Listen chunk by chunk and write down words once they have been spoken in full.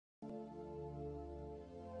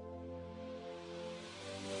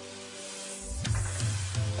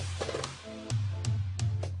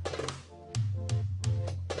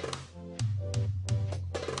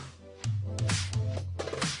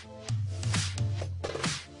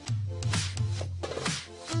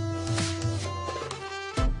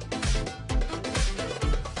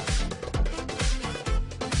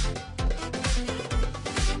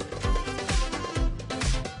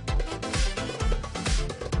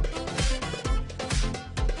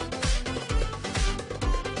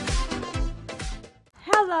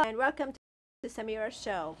and welcome to Samiras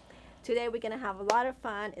Show. Today we're going to have a lot of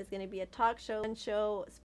fun. It's going to be a talk show,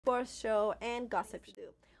 sports show, and gossip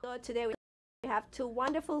show. So today we have two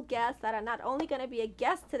wonderful guests that are not only going to be a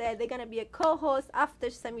guest today, they're going to be a co-host after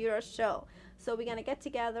Samiras Show. So we're going to get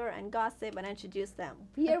together and gossip and introduce them.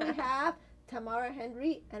 Here we have Tamara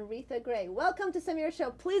Henry and Reatha Gray. Welcome to Samiras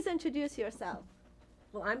Show. Please introduce yourself.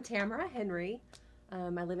 Well, I'm Tamara Henry. I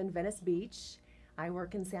live in Venice Beach. I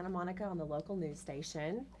work in Santa Monica on the local news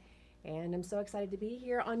station. And I'm so excited to be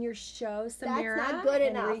here on your show, Samira. That's not good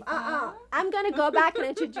enough. I'm going to go back and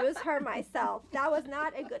introduce her myself. That was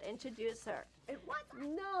not a good introducer. It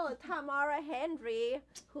wasn't. No, Tamara Henry,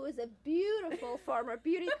 who is a beautiful former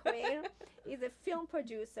beauty queen, is a film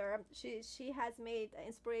producer. She has made an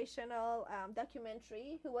inspirational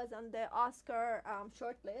documentary who was on the Oscar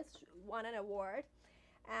shortlist, won an award.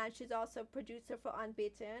 And she's also a producer for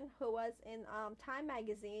Unbeaten, who was in Time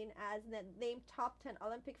magazine as named top 10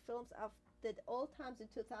 Olympic films of the all times in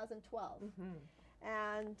 2012.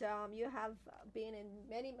 And you have been in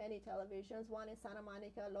many, many televisions, one in Santa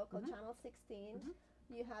Monica, local channel 16.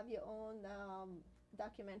 You have your own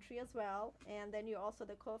documentary as well. And then you're also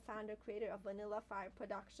the co-founder, creator of Vanilla Fire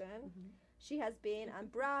Production. She has been on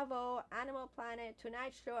Bravo, Animal Planet,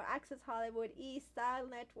 Tonight Show, Access Hollywood, E! Style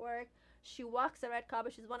Network. She walks the red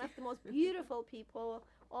carpet. She's one of the most beautiful people,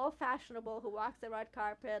 all fashionable, who walks the red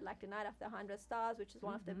carpet, like the Night of the 100 Stars, which is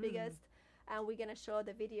one of the biggest. And we're going to show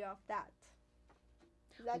the video of that.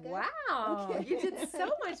 Is that good? Wow. Okay. You did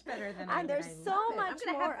so much better than I did. And there's so much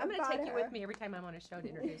more. I'm going to take you with me every time I'm on a show to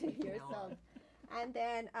introduce me yourself. And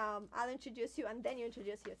then I'll introduce you, and then you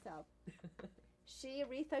introduce yourself.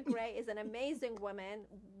 Reatha Gray, is an amazing woman,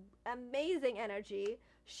 amazing energy.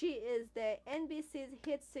 She is the NBC's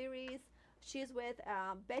hit series. She's with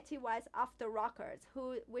Betty White's After Rockers,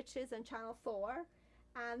 which is on Channel 4.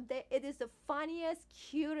 And it is the funniest,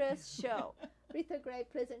 cutest show. Reatha Gray,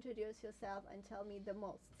 please introduce yourself and tell me the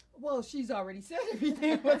most. Well, she's already said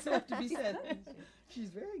everything what's left to be said. She's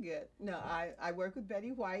very good. No, I work with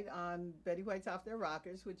Betty White on Betty White's After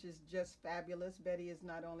Rockers, which is just fabulous. Betty is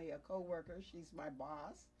not only a co-worker, she's my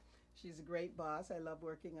boss. She's a great boss. I love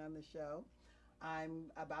working on the show. I'm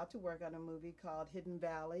about to work on a movie called Hidden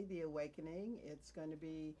Valley, The Awakening. It's going to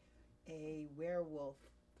be a werewolf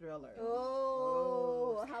thriller.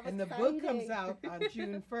 Oh, how and exciting. The book comes out on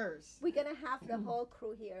June 1st. We're going to have the whole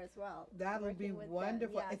crew here as well. That'll be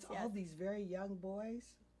wonderful. Yes, it's all these very young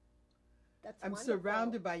boys. I'm wonderful.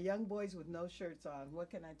 surrounded by young boys with no shirts on. What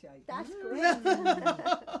can I tell you? That's great.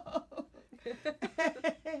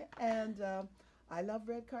 And I love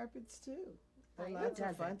red carpets too. They're lots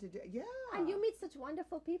of fun to do. Yeah. And you meet such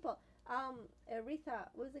wonderful people. Reatha,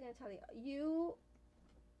 what was I going to tell you?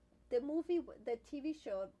 The movie, the TV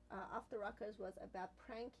show After Rockers was about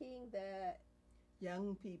pranking the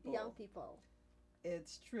young people.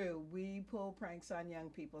 It's true. We pull pranks on young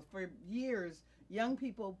people. For years, young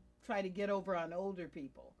people try to get over on older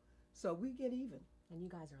people. So we get even. And you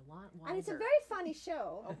guys are a lot wiser. And it's a very funny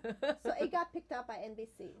show. So it got picked up by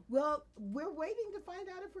NBC. Well, we're waiting to find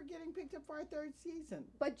out if we're getting picked up for our third season.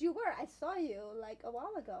 But you were. I saw you like a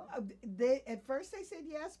while ago. At first they said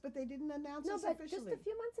yes, but they didn't announce us officially. Just a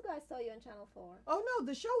few months ago I saw you on Channel 4. Oh, no,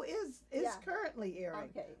 the show is currently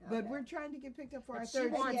airing. Okay. But we're trying to get picked up for our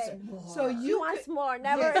third season. More. So she wants more.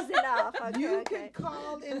 Never is enough. You can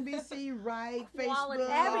call NBC, right? Facebook.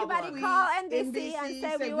 Everybody call NBC and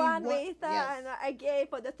say we want Reatha and a gay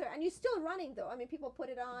for the third. And you're still running though. I mean, people put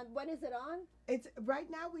it on. When is it on? It's right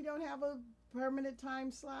now. We don't have a permanent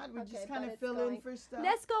time slot. We just kind of fill in for stuff.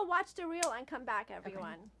 Let's go watch the reel and come back,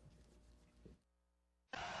 everyone.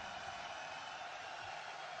 Okay.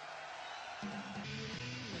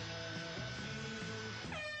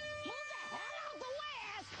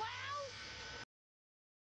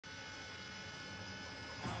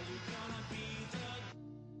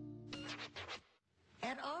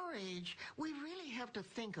 At our age, we really have to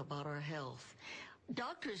think about our health.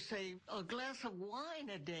 Doctors say a glass of wine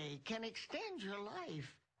a day can extend your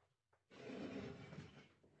life.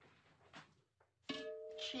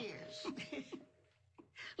 Cheers.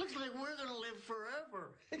 Looks like we're going to live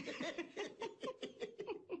forever.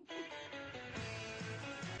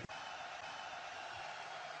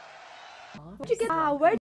 Where'd you get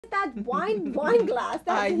where's that wine glass? That's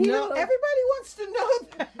I huge. know. Everybody wants to know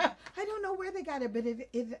that. I don't know where they got it, but it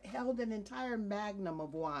held an entire magnum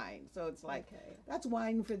of wine. So it's like, that's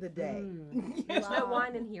wine for the day. There's no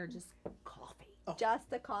wine in here, just coffee. Just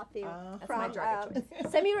the coffee from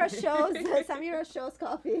Samiras Show's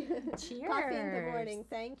coffee. Cheers. Coffee in the morning.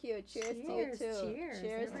 Thank you. Cheers to you too. Cheers.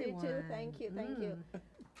 Cheers to you too. Thank you. Thank you.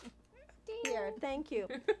 Here, thank you.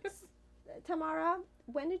 Tamara,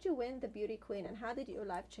 when did you win the Beauty Queen, and how did your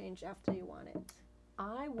life change after you won it?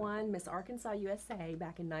 I won Miss Arkansas USA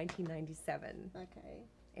back in 1997. Okay.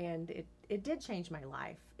 And it did change my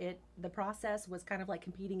life. The process was kind of like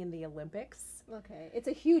competing in the Olympics. Okay. It's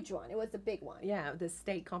a huge one. It was a big one. Yeah, the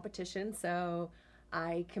state competition. So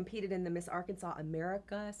I competed in the Miss Arkansas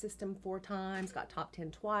America system 4 times, got top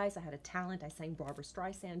 10 twice. I had a talent. I sang Barbara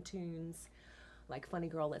Streisand tunes, like Funny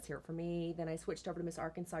Girl, Let's Hear It For Me. Then I switched over to Miss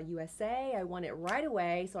Arkansas USA. I won it right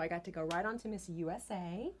away, so I got to go right on to Miss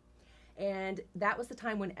USA. And that was the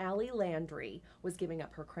time when Allie Landry was giving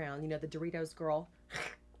up her crown. You know, the Doritos girl.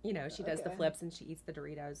 You know, she does the flips and she eats the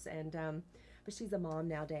Doritos. And but she's a mom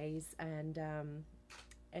nowadays. And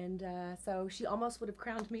so she almost would have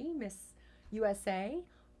crowned me Miss USA,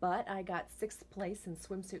 but I got 6th place in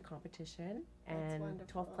swimsuit competition and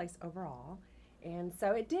 12th place overall. And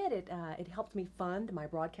so it did. It helped me fund my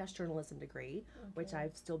broadcast journalism degree, which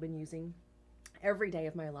I've still been using every day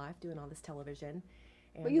of my life, doing all this television.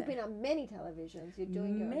 And, but you've been on many televisions. You're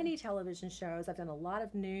doing many television shows. I've done a lot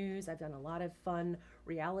of news. I've done a lot of fun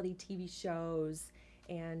reality TV shows.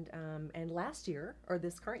 And last year, or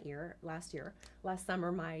this current year, last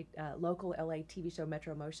summer, my local LA TV show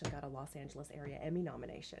Metro Motion got a Los Angeles area Emmy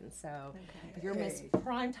nomination. So you're Miss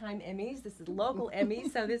Primetime Emmys. This is local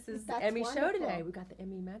Emmys. So this is the Emmy show today. We got the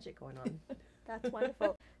Emmy magic going on. That's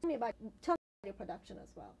wonderful. Tell me about your production as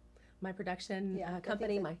well. My production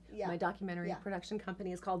company, my documentary production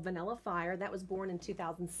company is called Vanilla Fire. That was born in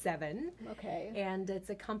 2007. Okay. And it's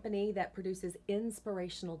a company that produces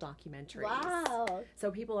inspirational documentaries. Wow. So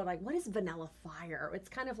people are like, what is Vanilla Fire? It's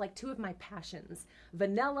kind of like 2 of my passions.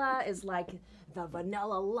 Vanilla is like the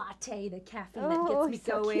vanilla latte, the caffeine that gets me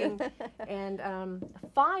going. And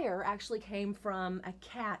fire actually came from a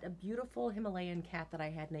cat, a beautiful Himalayan cat that I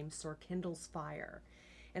had named Sir Kindle's Fire.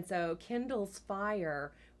 And so Kindle's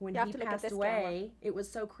Fire, when he passed away, it was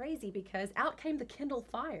so crazy because out came the Kindle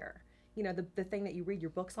Fire, you know, the thing that you read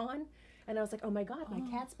your books on. And I was like, oh my God, my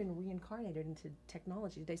cat's been reincarnated into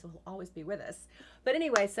technology today, so he'll always be with us. But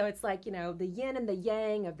anyway, so it's like, you know, the yin and the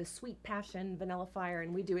yang of the sweet passion, Vanilla Fire,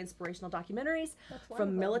 and we do inspirational documentaries,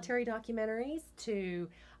 from military documentaries to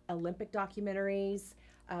Olympic documentaries.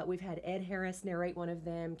 We've had Ed Harris narrate one of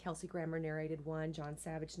them, Kelsey Grammer narrated one, John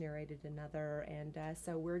Savage narrated another, and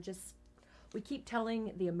so we keep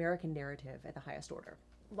telling the American narrative at the highest order.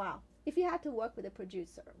 Wow. If you had to work with a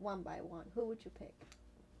producer one by one, who would you pick?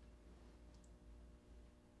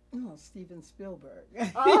 Oh, Steven Spielberg.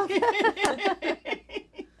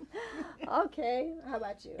 Okay. How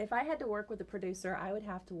about you? If I had to work with a producer, I would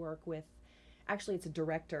have to work with, actually it's a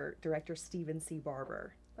director Stephen C.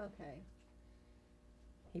 Barber. Okay.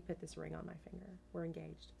 He put this ring on my finger. We're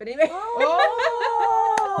engaged. But anyway. Well,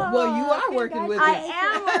 you are working with him. I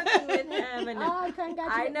am working with him. And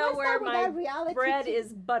I know where my bread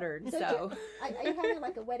is buttered. So are you having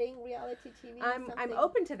like a wedding reality TV? I'm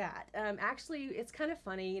open to that. Actually, it's kind of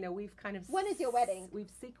funny. You know, we've kind of. When is your wedding?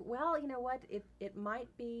 Well, you know what? It might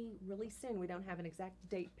be really soon. We don't have an exact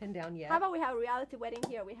date pinned down yet. How about we have a reality wedding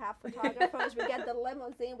here? We have photographers. We get the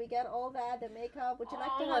limousine. We get all that, the makeup. Would you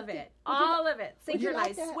like to have all of it.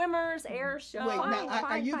 Synchronized swimmers, air show. Wait, now,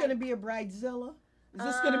 are you going to be a bridezilla? Is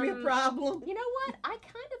this going to be a problem? You know what? I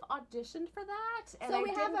kind of auditioned for that, and so I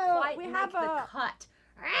we didn't have quite make the cut.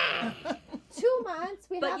 2 months.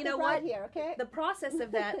 We but have you know the bride what? Here, okay? The process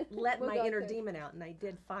of that let We'll my go inner through. demon out, and I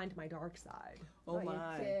did find my dark side. Oh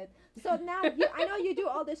my! You did. So now I know you do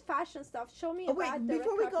all this fashion stuff. Show me about the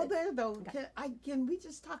before we red go carpet. there though, can we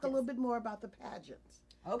just talk a little bit more about the pageants?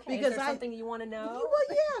 Okay. Because is there something you want to know? Well,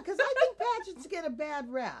 yeah, because I think pageants get a bad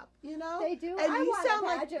rap. You know, They do. And I you want sound a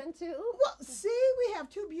like pageant too. well. See, we have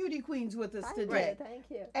 2 beauty queens with us today,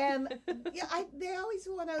 Thank you. and they always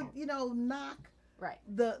want to knock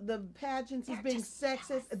the pageants as being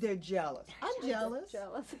sexist. They're jealous. I'm jealous.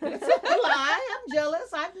 It's a lie. I'm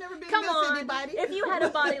jealous. I've never been Come Miss on. anybody. If you had a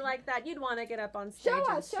body like that, you'd want to get up on stage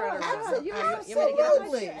and strut around. You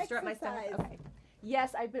Absolutely. Strut my stuff. Okay.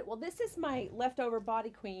 Yes, well, this is my leftover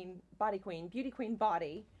beauty queen body,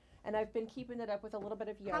 and I've been keeping it up with a little bit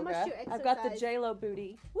of yoga. How much do you exercise? I've got the J-Lo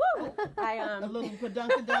booty. Woo! A little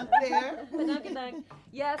padunkadunk there. Padunkadunk.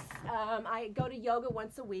 Yes, I go to yoga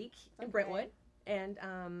once a week in Brentwood. And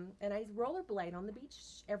I rollerblade on the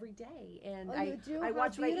beach every day, and I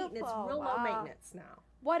watch what I eat, and it's real low maintenance now.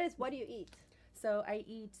 What do you eat? So I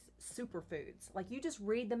eat superfoods. Like, you just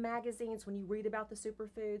read the magazines. When you read about the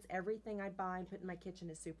superfoods, everything I buy and put in my kitchen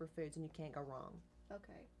is superfoods, and you can't go wrong.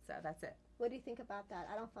 Okay. So that's it. What do you think about that?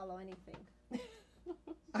 I don't follow anything.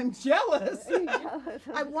 I'm jealous. Are you jealous?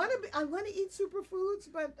 I want to eat superfoods,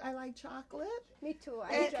 but I like chocolate. Me too. I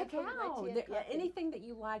And enjoy putting my cacao. tea in There- coffee. anything that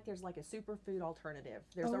you like, there's like a superfood alternative.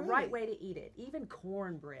 There's Oh, a really? right way to eat it. Even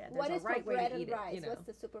cornbread. There's What a is right for way bread to and eat rice? it. You know. What's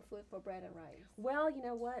the superfood for bread and rice? Well, you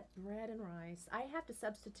know what? Bread and rice. I have to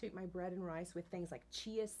substitute my bread and rice with things like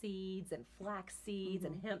chia seeds and flax seeds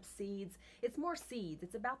and hemp seeds. It's more seeds.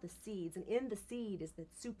 It's about the seeds. And in the seed is the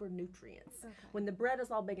super nutrients. Okay. When the bread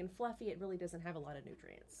is all big and fluffy, it really doesn't have a lot of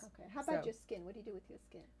nutrients. Okay. How about So- your skin? What do you do with your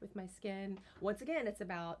skin? With my skin, once again, it's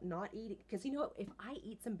about not eating. Because you know, if I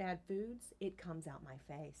eat some bad foods, it comes out my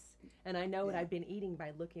face. And I know what Yeah. I've been eating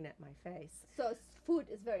by looking at my face. So food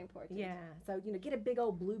is very important. Yeah. So, you know, get a big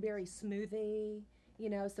old blueberry smoothie, you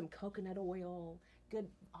know, some coconut oil, good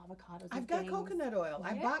avocados. I've and got things. coconut oil.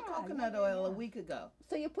 I bought Yeah, coconut yeah, oil a yeah. week ago.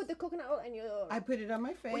 So you put the coconut oil in your. I put it on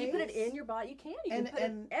my face. Well, you put it in your body. You can. You And- can put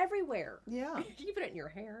and- it everywhere. Yeah. You can put it in your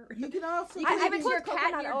hair. You can also. You put can it even in- to your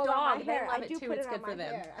cat and your oil on dog. my They hair. love I it do too. put It's it good on for my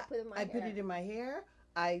them. hair. I put it in my I hair. put it in my hair.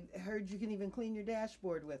 I heard you can even clean your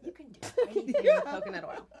dashboard with You it. can do anything with coconut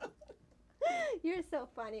oil. You're so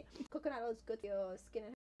funny. Coconut oil is good for your skin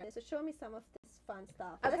and hair. So show me some of this fun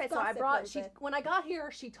stuff. Okay, Let's so I gossip a brought. little bit. When I got here,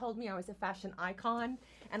 she told me I was a fashion icon,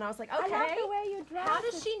 and I was like, I okay. love the way you dress. How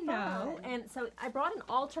does It's she know? fun. And so I brought an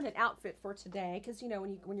alternate outfit for today because you know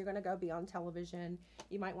when you're going to go be on television,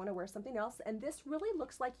 you might want to wear something else. And this really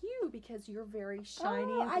looks like you because you're very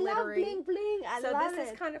shiny Oh, and I love glittery. bling bling. I So love this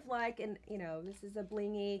it. is kind of like this is a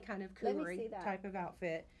blingy kind of Let me coolery see that. type of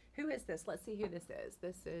outfit. Who is this? Let's see who this is.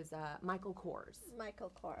 This is Michael Kors.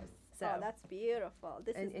 Michael Kors. So- Oh, that's beautiful.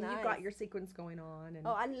 This is And nice. you've got your sequins going on. And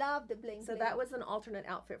Oh, I love the bling so bling. that was an alternate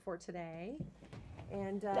outfit for today.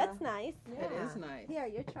 And That's nice. yeah. It is nice. Here,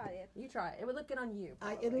 you try it. You try it. It would look good on you.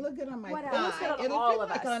 It'll probably. look good on my What thigh. else? It'll It'll all fit of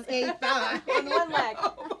like us. on a thigh. On one leg.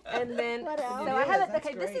 And then, What else? so I have it. That's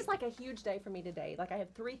Okay, this great. is like a huge day for me today. Like I have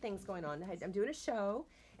 3 things going on. I'm doing a show,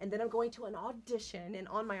 and then I'm going to an audition. And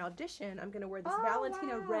on my audition, I'm going to wear this Oh,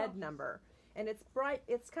 Valentino wow. red number, and it's bright.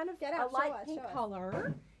 It's kind of Get a out, show light us, pink show us.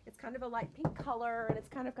 color. It's kind of a light pink color, and it's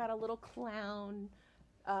kind of got a little clown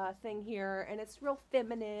thing here, and it's real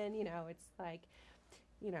feminine. You know, it's like,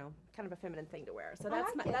 you know, kind of a feminine thing to wear. So I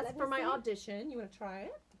that's like it. that's Let for me my see. audition. You want to try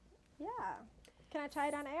it? Yeah. Can I try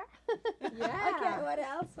it on air? Yeah. Okay, what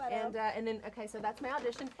else? What else? And then okay, so that's my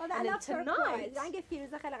audition. Oh, and I then love tonight, turquoise. رنگ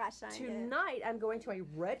فیروزه خیلی قشنگه. tonight I'm going to a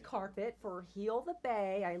red carpet for Heal the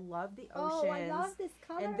Bay. I love the Oh, oceans. I love this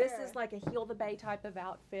color. And this is like a Heal the Bay type of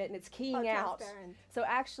outfit, and it's keying out. transparent. So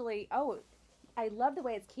actually, I love the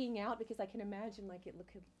way it's keying out because I can imagine like you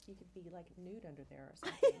could be like nude under there or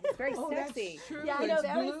something. It's very Oh, sexy. that's true. Yeah, It's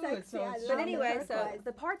very blue, sexy. so I it's love But the anyway, so turquoise.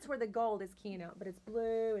 the parts where the gold is keying out, but it's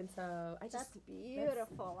blue, and so I just That's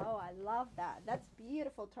beautiful. Oh, I love that. That's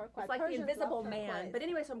beautiful turquoise. it's like the Persians invisible love man. turquoise. But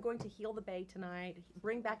anyway, so I'm going to Heal the Bay tonight,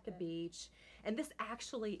 bring back the beach. And this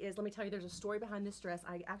actually is, let me tell you, there's a story behind this dress.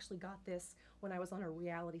 I actually got this when I was on a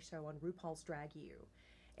reality show on RuPaul's Drag You.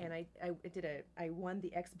 And I won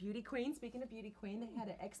the X Beauty Queen. Speaking of Beauty Queen, they had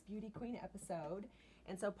an X Beauty Queen episode.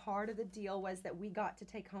 And so part of the deal was that we got to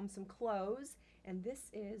take home some clothes. And this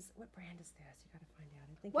is, what brand is this? You got to find out.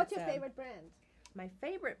 I think What's it's, your favorite brand? My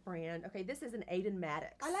favorite brand, okay, this is an Aiden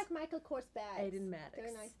Maddox. I like Michael Kors bags. Aiden Maddox.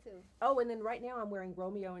 They're nice too. Oh, and then right now I'm wearing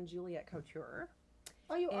Romeo and Juliet Couture.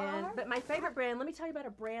 Oh, you are? But my favorite brand, let me tell you about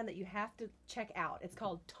a brand that you have to check out. It's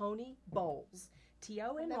called Tony Bowles.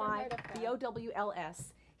 TonyBowls.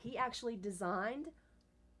 He actually designed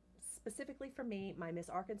specifically for me my Miss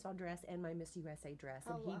Arkansas dress and my Miss USA dress.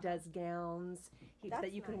 And Oh, he wow. does gowns That's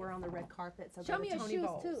that you can nice. wear on the red carpet. So Show go me to your Tony shoes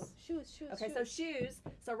Bowles. too. Shoes. Okay, so shoes.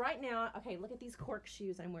 So right now, okay, look at these cork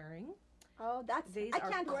shoes I'm wearing. Oh, that's. These I are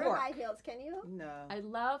can't wear cork. high heels. Can you? No. I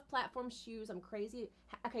love platform shoes. I'm crazy.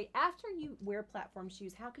 Okay, after you wear platform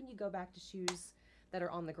shoes, how can you go back to shoes that are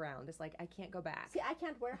on the ground? It's like I can't go back. See, I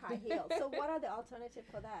can't wear high heels. So what are the alternatives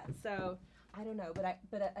for that? So I don't know, but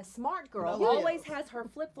a smart girl No always heels. has her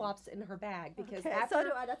flip flops in her bag because Okay, so after do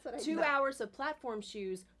I. That's what I 2 do. hours of platform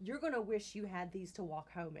shoes, you're gonna wish you had these to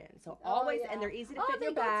walk home in. So Oh, always, yeah. and they're easy to Oh, fit in they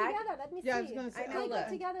your go bag. together. Let me Yeah, see. I was gonna say, I know, They go look.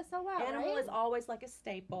 together so well, Animal right? is always like a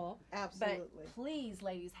staple. Absolutely. But please,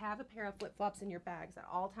 ladies, have a pair of flip flops in your bags at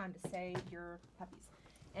all time to save your puppies.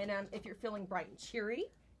 And if you're feeling bright and cheery,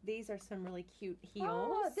 these are some really cute heels.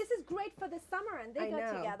 Oh, this is great for the summer, and they I go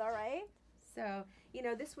know. together, right? So, you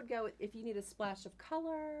know, this would go if you need a splash of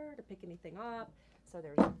color to pick anything up. So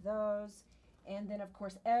there's those. And then, of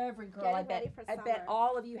course, every girl, Getting I bet, ready for I bet summer.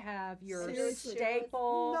 all of you have your Seriously.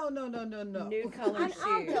 staple No. nude color And shoes.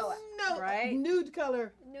 I'll do it. No, Right? right? Nude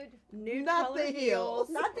color. Nude Not color the heels.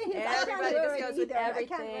 Not the heels. Everybody, I this can't goes wear with it either. I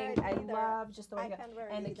can't wear everything. it I either. love just the way I it goes. can't wear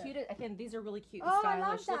it And the either. cutest, again, these are really cute Oh, and I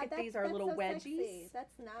love stylish. Look that. at That's, these are that's little so wedgies. sexy.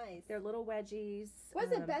 That's nice. They're little wedgies. Where's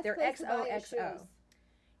the best they're place to buy your XOXO. shoes?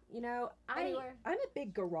 You know, Anywhere. I'm a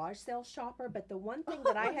big garage sale shopper, but the one thing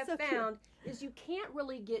that I have So cute. found is you can't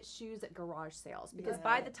really get shoes at garage sales because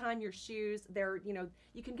by the time your shoes, they're, you know,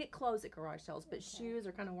 you can get clothes at garage sales, but shoes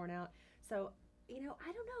are kind of worn out. So, you know,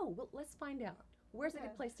 I don't know. Well, let's find out. Where's a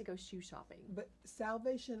good place to go shoe shopping? But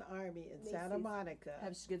Salvation Army in Santa Monica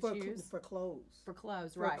have good for, shoes for clothes. For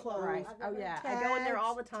clothes, For right? clothes. Right. Oh yeah, I go in there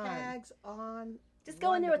all the time. Tags on. Just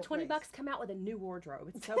go in there with Wonderful $20, place. come out with a new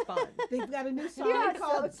wardrobe. It's so fun. They've got a new You song are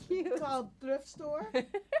called, so cute. called Thrift Store,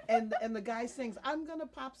 and the guy sings, "I'm gonna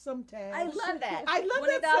pop some tags." I love that. I love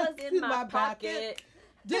that $20 in my pocket.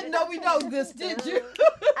 Didn't know we know this, did you?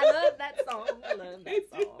 I love that song. I love that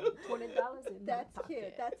song. $20 in That's my pocket.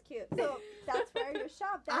 cute. That's cute. So that's where you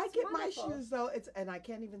shop. That's I get wonderful. my shoes though. And I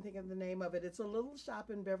can't even think of the name of it. It's a little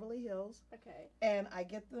shop in Beverly Hills, Okay. and I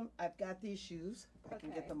get them. I've got these shoes. If I can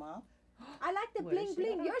Okay. get them off. I like the What is bling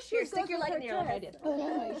she? bling. Your Here, shoes stick goes your with light in her the air.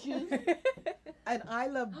 dress. My shoes. And I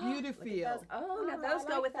love Beautiful. Oh, now Oh, those I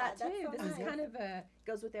go like with that, that. That's too. so This is nice. kind of a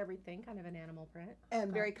goes with everything, kind of an animal print.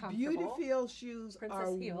 And very comfortable. Beautiful shoes Princess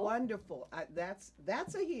are heel. wonderful. That's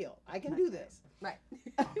a heel. I can do this. Right.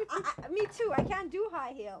 Me too. I can't do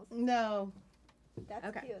high heels. No. That's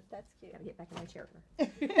Okay. cute. That's cute. Gotta get back in my chair.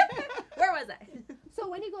 Where was I? So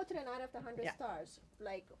when you go to the Night of the 100 Yeah. Stars,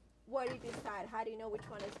 like, what do you decide? How do you know which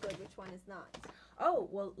one is good, which one is not? Oh,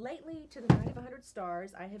 well, lately to the Night of 100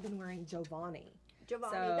 Stars, I have been wearing Giovanni.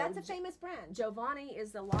 Giovanni, So, that's a famous brand. Giovanni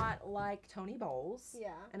is a lot like Tony Bowles.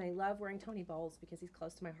 Yeah. And I love wearing Tony Bowles because he's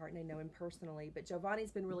close to my heart and I know him personally. But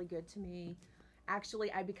Giovanni's been really good to me.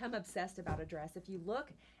 Actually, I become obsessed about a dress. If you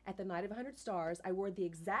look at the Night of 100 Stars, I wore the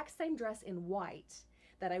exact same dress in white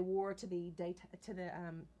that I wore to the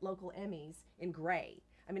local Emmys in gray.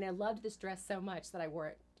 I mean, I loved this dress so much that I wore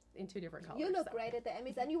it in 2 different colors. You look so. great at the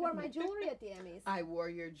Emmys, and you wore my jewelry at the Emmys. I wore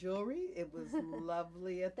your jewelry. It was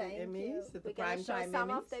lovely at the Thank Emmys, you. at the We're gonna show primetime some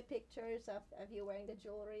Emmys. of the pictures of you wearing the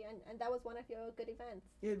jewelry, and that was one of your good events.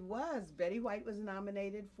 It was. Betty White was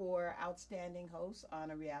nominated for Outstanding Host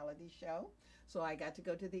on a reality show. So I got to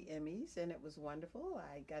go to the Emmys, and it was wonderful.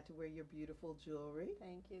 I got to wear your beautiful jewelry.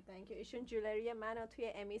 Thank you, thank you. ایشون جولری منو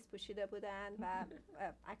توی امیز پوشیده بودن و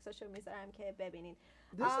عکساشو میذارم که ببینین.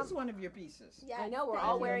 This is one of your pieces. Yes, I know, we're thank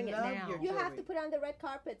all you. wearing it love now. your You have to jewelry. put on the red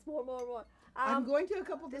carpets more. I'm going to a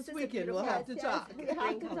couple this this is a weekend. We'll beautiful- have to talk. We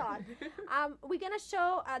have to talk. We're gonna show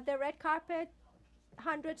the red carpet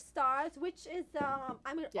 100 Stars, which is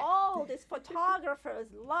I mean, all these photographers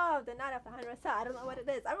love the Night of the 100 Stars. I don't know what it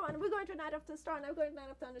is. Everyone, we're going to Night of the Stars, and I'm going to Night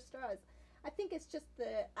of the 100 Stars. I think it's just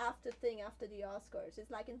the after thing after the Oscars. It's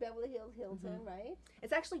like in Beverly Hills, Hilton, right?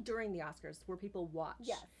 It's actually during the Oscars where people watch.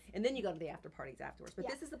 Yes. And then you go to the after parties afterwards. But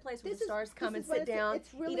Yeah. this is the place where This the is- stars come and this is what sit down,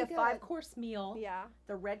 it's really eat a good. 5-course meal, Yeah.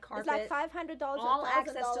 the red carpet, It's like $500 all or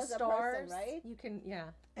access to $1,000 a stars. person, right? You can, yeah.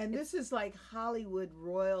 And this is like Hollywood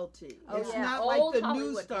royalty. Oh, it's yeah. not Old like the new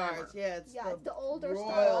Hollywood stars. glamour. Yeah, it's Yeah, it's the older royalty.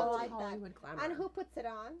 stars. I like Hollywood that. glamour. And who puts it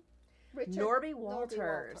on? Richard Norby Walters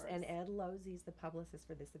and Walters. Ed Losey's the publicist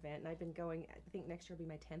for this event, and I've been going. I think next year will be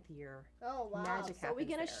my 10th year. Oh wow! Magic So we're happens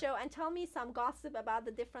gonna there. show and tell me some gossip about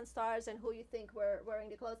the different stars and who you think were wearing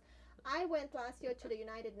the clothes. I went last year to the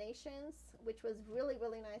United Nations, which was really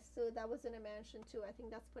nice too. That was in a mansion too. I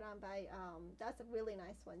think that's put on by. That's a really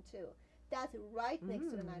nice one too. That's right next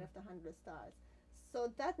to the Night of the 100 Stars.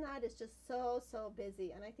 So that night is just so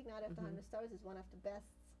busy, and I think Night of the 100 Stars is one of the best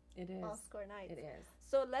It is. Oscar nights. It is.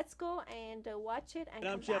 So let's go and watch it and And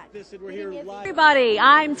I'm come Jeff back. Bissett. We're Meeting here is- live. Everybody,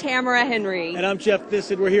 I'm Tamara Henry. And I'm Jeff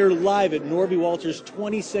Bissett. We're here live at Norby Walters'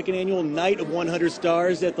 22nd annual Night of 100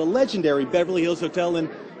 Stars at the legendary Beverly Hills Hotel in,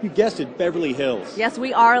 you guessed it, Beverly Hills. Yes,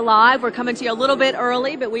 we are live. We're coming to you a little bit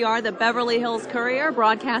early, but we are the Beverly Hills Courier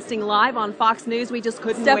broadcasting live on Fox News. We just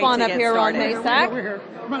couldn't Step wait on to up get here, Ron started.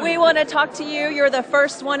 Masak. We want to talk to you. You're the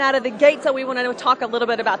first one out of the gate, so we want to talk a little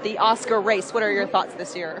bit about the Oscar race. What are your thoughts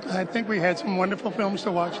this year? I think we had some wonderful films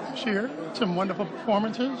to watch this year, some wonderful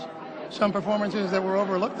performances, some performances that were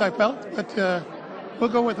overlooked, I felt, but we'll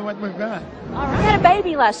go with what we've got. All right. You had a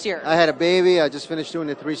baby last year. I had a baby. I just finished doing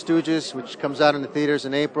The Three Stooges, which comes out in the theaters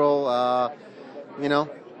in April. You know,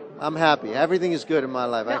 I'm happy. Everything is good in my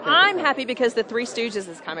life. Now, I'm happy because The Three Stooges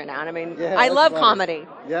is coming out. I mean, Yeah, I that's love funny. comedy.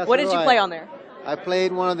 Yes, What did so you do play I. on there? I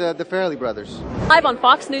played one of the Fairley brothers. Live on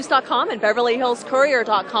FoxNews.com and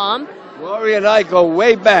BeverlyHillsCourier.com. Lori and I go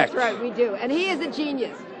way back. Right, we do. And he is a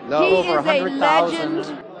genius. No, he over is a 100,000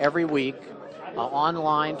 legend. every week.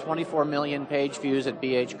 online, 24 million page views at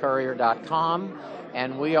bhcourier.com.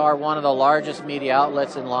 And we are one of the largest media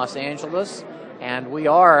outlets in Los Angeles. And we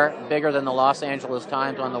are bigger than the Los Angeles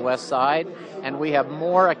Times on the west side. And we have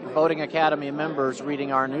more Voting Academy members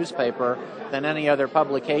reading our newspaper than any other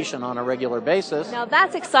publication on a regular basis. Now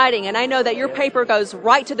that's exciting, and I know that your paper goes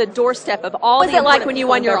right to the doorstep of all. What was it like when you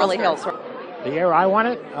won your Beverly Hills? The year I won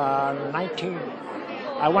it, I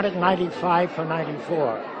won it in 95 for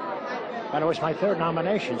 94. But it was my third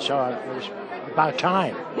nomination, so it was about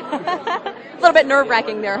time. A little bit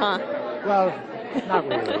nerve-wracking there, huh? Well, not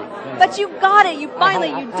really. But you got it. You finally,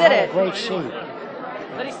 you did it. A great seat.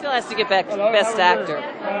 But he still has to get back to Best Actor.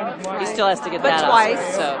 He still has to get that twice.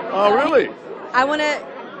 Oscar, so. Oh, really? I want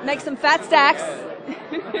to make some fat stacks.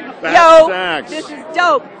 Fat stacks. This is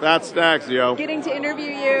dope. Fat stacks, yo. Getting to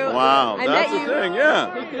interview you. Wow, I that's met the you. thing,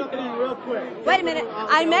 yeah. Wait a minute.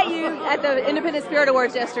 I met you at the Independent Spirit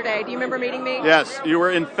Awards yesterday. Do you remember meeting me? Yes, you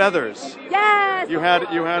were in feathers. Yes. You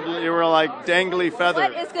were like dangly feathers.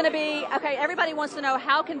 What is going to be, okay, everybody wants to know,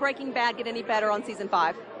 how can Breaking Bad get any better on season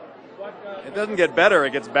 5? It doesn't get better,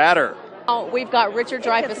 it gets badder. Oh, we've got Richard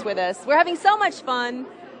Dreyfuss with us. We're having so much fun.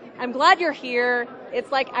 I'm glad you're here.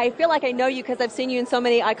 It's like, I feel like I know you because I've seen you in so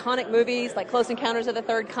many iconic movies, like Close Encounters of the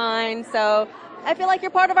Third Kind. So I feel like you're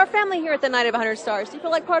part of our family here at the Night of 100 Stars. Do you feel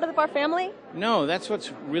like part of our family? No, that's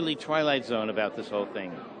what's really Twilight Zone about this whole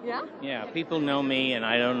thing. Yeah? Yeah, people know me and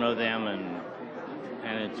I don't know them, and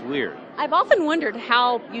it's weird. I've often wondered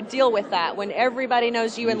how you deal with that when everybody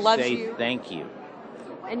knows you and loves say you. Thank you.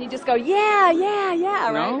 And you just go, yeah,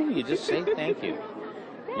 right? No, you just say thank you.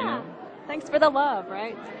 Yeah. You know? Thanks for the love,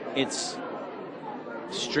 right? It's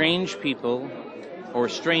strange people or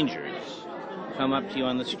strangers come up to you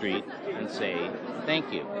on the street and say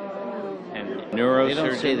thank you. And they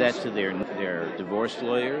don't say that to their divorce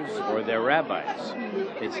lawyers or their rabbis.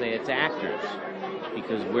 They say it to actors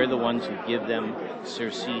because we're the ones who give them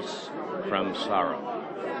surcease from sorrow.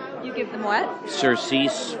 You give them what?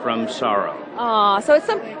 Surcease from sorrow.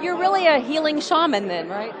 So you're really a healing shaman then,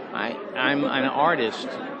 right? I'm an artist,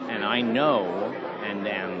 and I know and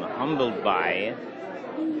am humbled by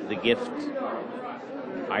the gift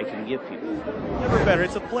I can give people. Never better.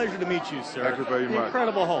 It's a pleasure to meet you, sir. Thank you very The much.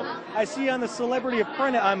 Incredible Hulk. I see you on the Celebrity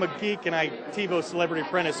Apprentice. I'm a geek, and I TiVo Celebrity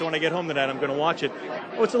Apprentice, so when I get home tonight, I'm going to watch it.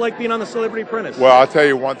 What's it like being on the Celebrity Apprentice? Well, I'll tell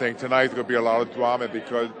you one thing. Tonight's going to be a lot of drama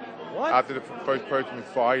because What? after the first person was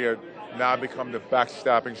fired, now I become the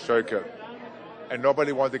backstabbing circuit. And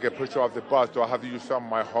nobody wanted to get pushed off the bus, so I have to use some of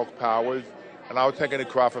my Hulk powers. And I was taking the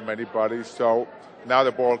crap from anybody, so now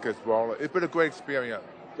the ball gets rolling. It's been a great experience.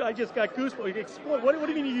 I just got goosebumps. What do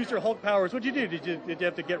you mean you use your Hulk powers? What'd you do? Did you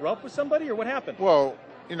have to get rough with somebody, or what happened? Well,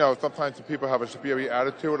 you know, sometimes people have a superior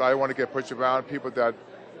attitude. I don't want to get pushed around. People that,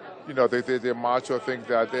 you know, they're macho think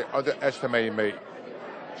that they underestimate me.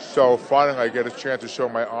 So finally I get a chance to show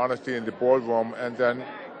my honesty in the boardroom, and then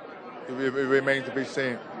it remains to be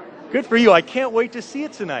seen. Good for you. I can't wait to see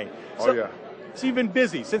it tonight. Oh, yeah. So you've been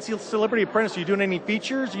busy. Since the Celebrity Apprentice, are you doing any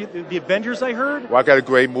features? The Avengers, I heard? Well, I got a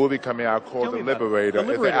great movie coming out called Tell The me about it. Liberator. The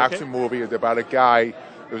Liberator, It's an action movie. It's about a guy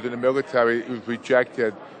who was in the military, who was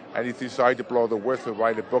rejected, and he decided to blow the whistle,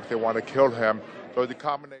 write a book. They want to kill him. So the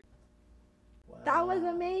combination. That was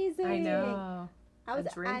amazing. I know. And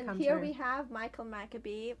come here true. we have Michael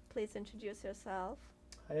Makabeh. Please introduce yourself.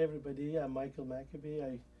 Hi everybody, I'm Michael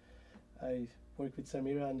Makabeh. I work with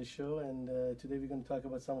Samira on the show, and today we're going to talk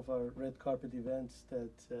about some of our red carpet events that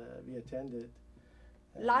we attended.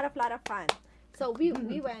 Lot of fun. So we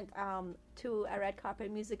went to a red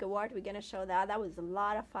carpet music award. We're going to show that. That was a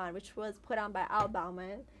lot of fun, which was put on by Al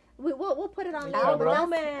Bauman. We'll put it on Al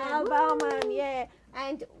Bauman, yeah.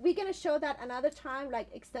 And we're going to show that another time, like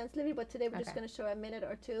extensively, but today we're just going to show a minute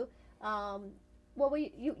or two. What were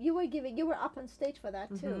you were up on stage for that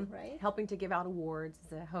too, right? Helping to give out awards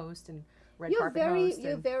as a host and red You're carpet host.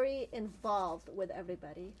 You're very involved with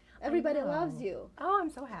everybody. Everybody loves you. Oh,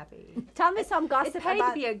 I'm so happy. Tell me some gossip It's paid about.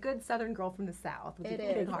 to be a good Southern girl from the South with a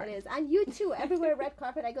big heart. It is. And you too. Everywhere red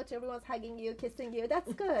carpet I go to, everyone's hugging you, kissing you.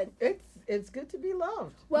 That's good. It's good to be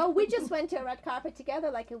loved. Well, we just went to a red carpet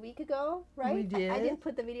together like a week ago, right? We did. I didn't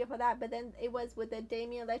put the video for that, but then it was with the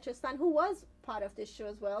Damien Letcher's son, who was part of this show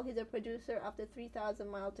as well. He's a producer of the 3,000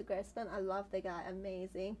 Mile to Graceland. I love the guy.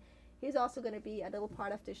 Amazing. He's also going to be a little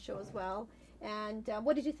part of this show as well. And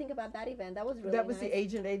what did you think about that event? That was really That was nice. the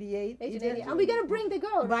Agent 88. Agent 88. And we're going to bring the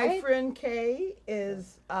girl, My right? friend Kay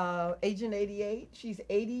is Agent 88. She's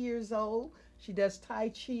 80 years old. She does Tai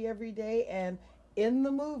Chi every day. And in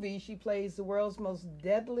the movie, she plays the world's most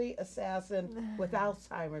deadly assassin with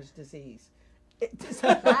Alzheimer's disease.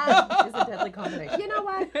 That is a deadly combination. You know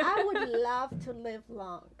what? I would love to live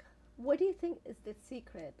long. What do you think is the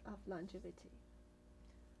secret of longevity?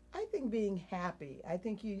 I think being happy. I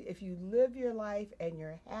think if you live your life and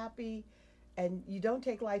you're happy and you don't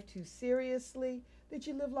take life too seriously, that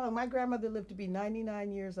you live long. My grandmother lived to be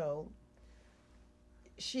 99 years old.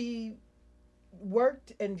 She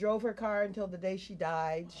worked and drove her car until the day she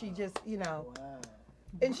died. She just, you know,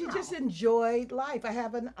 and she just enjoyed life. I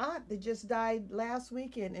have an aunt that just died last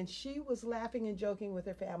weekend, and she was laughing and joking with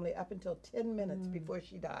her family up until 10 minutes before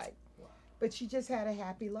she died. But she just had a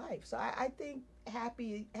happy life. So I think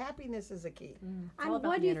happiness is a key. And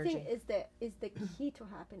what do you think is the key to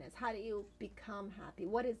happiness? How do you become happy?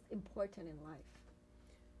 What is important in life?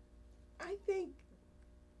 I think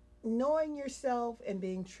knowing yourself and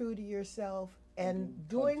being true to yourself and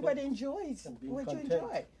doing what you enjoy.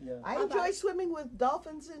 Yeah. I enjoy swimming with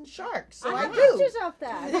dolphins and sharks, so I have do. Pictures of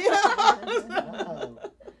that.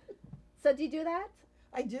 So do you do that?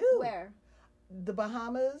 I do. Where? The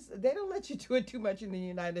Bahamas. They don't let you do it too much in the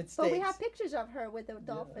United States. But we have pictures of her with the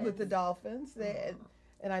dolphins. With the dolphins.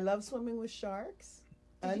 And I love swimming with sharks.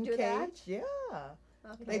 Did you do that? Yeah.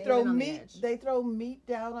 Okay. They throw meat. They throw meat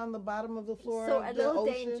down on the bottom of the floor so of a the little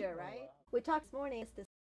ocean. danger, right? We talked this morning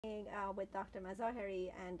with Dr.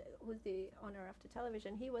 Mazaheri, and who's the owner of the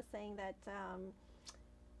television. He was saying that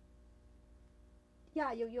you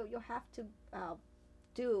have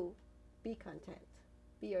to be content.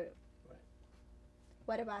 Be your.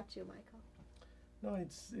 What about you, Michael? No,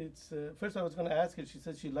 it's first I was going to ask her. She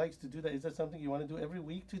said she likes to do that. Is that something you want to do every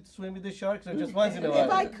week, to swim with the sharks, or just once in a while?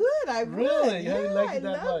 If I could, I would. Really? Yeah, like it I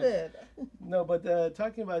that love much? it. No, but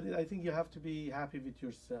talking about it, I think you have to be happy with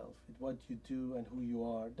yourself, with what you do and who you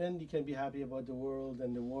are. Then you can be happy about the world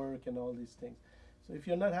and the work and all these things. So if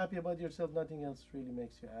you're not happy about yourself, nothing else really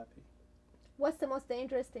makes you happy. What's the most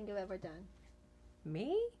dangerous thing you've ever done?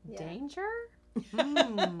 Me? Yeah. Danger? Got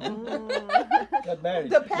married.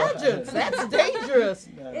 The pageants, that's dangerous.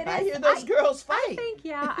 I hear those girls fight.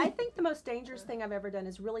 I think the most dangerous thing I've ever done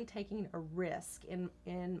is really taking a risk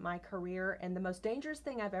in my career. And the most dangerous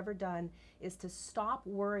thing I've ever done is to stop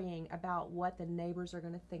worrying about what the neighbors are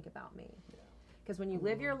going to think about me. Because when you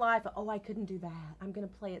live your life, I couldn't do that. I'm going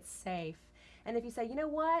to play it safe. And if you say, you know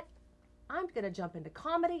what, I'm going to jump into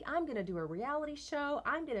comedy, I'm going to do a reality show,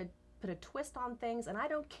 I'm going to put a twist on things, and I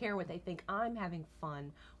don't care what they think. I'm having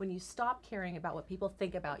fun. When you stop caring about what people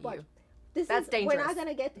think about you, that's dangerous. We're not going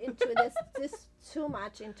to get into this too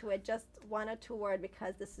much into it, just one or two words,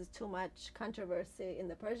 because this is too much controversy in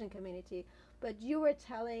the Persian community. But you were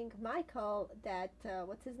telling Michael that,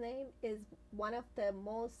 what's his name, is one of the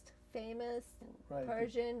most famous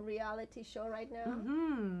Persian reality show right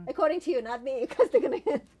now. According to you, not me, because they're going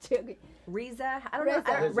to Reza, I don't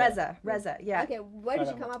know. Reza, yeah. Okay, where did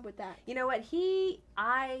you come up with that? You know what?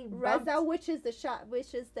 Reza, which is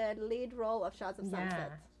the lead role of Shots of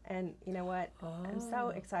Sunset. And you know what? I'm so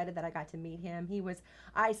excited that I got to meet him.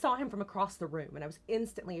 I saw him from across the room, and I was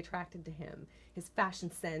instantly attracted to him. His fashion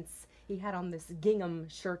sense. He had on this gingham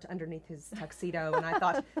shirt underneath his tuxedo, and I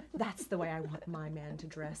thought, that's the way I want my man to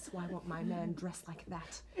dress. Why won't my man dress like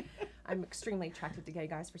that? I'm extremely attracted to gay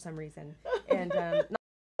guys for some reason. And not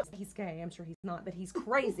he's gay, I'm sure he's not, but he's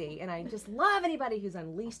crazy. And I just love anybody who's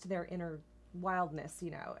unleashed their inner wildness,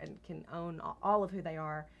 and can own all of who they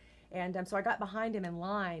are. And so I got behind him in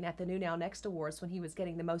line at the New Now Next Awards when he was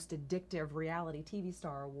getting the most addictive reality TV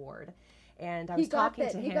star award. And I was talking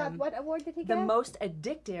to him. He got what award did he get? The most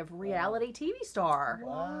addictive reality TV star.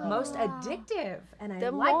 Wow. Most addictive. And I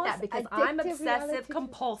like that because I'm obsessive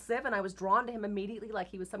compulsive, and I was drawn to him immediately like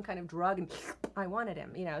he was some kind of drug, and I wanted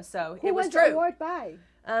him, so it was true. Who was the award by?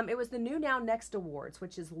 It was the New Now Next Awards,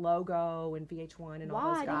 which is Logo and VH1 and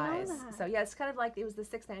all those guys. So yeah, it's kind of like, it was the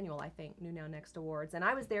 6th annual, I think, New Now Next Awards. And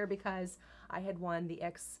I was there because I had won the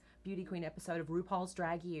Beauty Queen episode of RuPaul's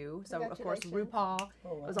Drag You. So of course RuPaul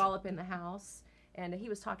was all up in the house, and he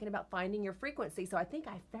was talking about finding your frequency. So I think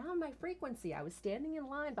I found my frequency. I was standing in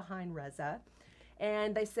line behind Reza,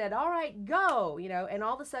 and they said, all right, go, and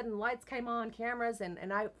all of a sudden lights came on, cameras,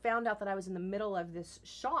 and I found out that I was in the middle of this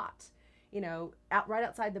shot, right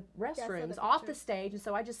outside the restrooms, off the stage. And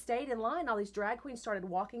so I just stayed in line. All these drag queens started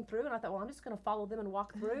walking through, and I thought, well, I'm just going to follow them and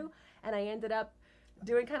walk through. And I ended up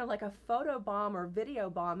doing kind of like a photo bomb or video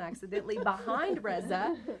bomb accidentally behind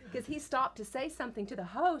Reza, because he stopped to say something to the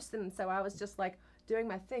host, and so I was just like doing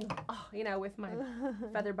my thing, with my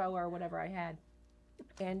feather boa or whatever I had,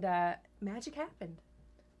 and magic happened.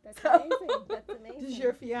 That's amazing. That's amazing. Does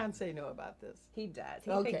your fiance know about this? He does.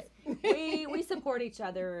 He Okay. thinks we support each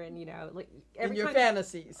other, and like In your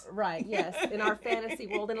fantasies. Right? Yes, in our fantasy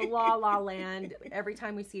world, in a la land. Every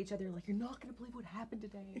time we see each other, like, you're not going to believe what happened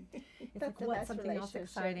today. It's That's the like, what? best Something else relationship.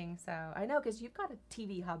 exciting. So I know, because you've got a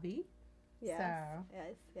TV hubby. Yes. So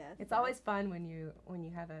Yes. it's always fun when you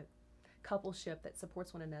have a coupleship that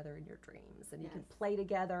supports one another in your dreams, and you can play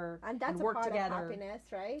together And that's work a part together. of happiness,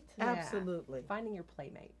 right? Yeah. Absolutely. Finding your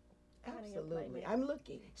playmate. Absolutely. I'm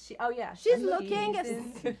looking. She's I'm looking.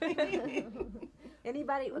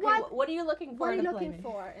 Anybody? Okay, What- what are you looking for? What are in you a looking playmate?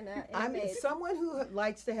 for in a I'm mate? someone who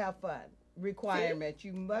likes to have fun. Requirement.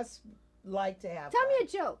 You must like to have Tell fun. me a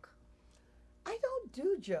joke. I don't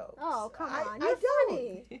do jokes. Oh, come on. I You're don't.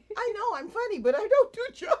 funny. I know I'm funny, but I don't do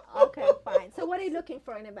jokes. Okay, fine. So what are you looking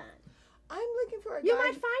for in a man? I'm looking for a You guy.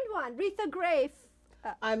 might find one. Reatha Grave.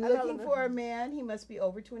 I'm looking for a man. He must be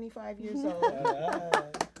over 25 years old.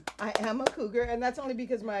 I am a cougar, and that's only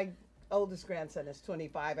because my oldest grandson is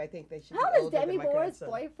 25. I think they should How be is older Demi than my Moore's grandson.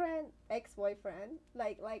 boyfriend, ex-boyfriend,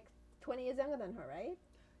 like 20 years younger than her, right?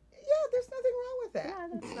 Yeah, there's nothing wrong with that. Yeah,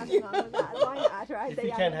 there's nothing wrong with that. Why not, right? If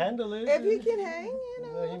he can handle it. If he can hang, you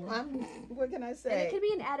know, what can I And say? it could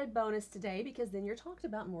be an added bonus today, because then you're talked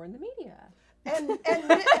about more in the media. And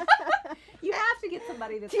You have to get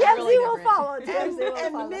somebody that's TMZ really will different. follow. TMZ will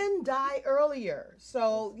and follow. men die earlier,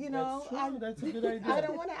 so you know, That's a good idea. I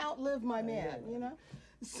don't want to outlive my man, you know.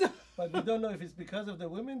 So, But we don't know if it's because of the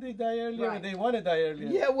women they die earlier or Right. they want to die earlier.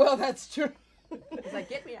 yeah, well, that's true. It's like,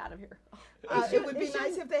 get me out of here. It would be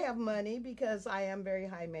nice if they have money, because I am very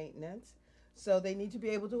high maintenance, so they need to be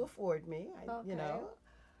able to afford me. You know,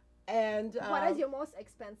 and What is your most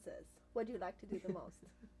expenses? What do you like to do the most?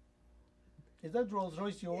 Is that Rolls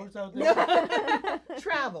Royce yours out there?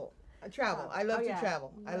 travel? I love Oh, to yeah.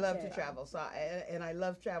 travel. I love to Okay. travel. So, and I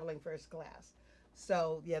love traveling first class.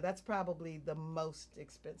 So yeah, that's probably the most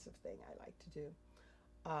expensive thing I like to do.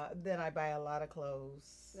 Then I buy a lot of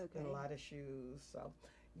clothes and a lot of shoes. So,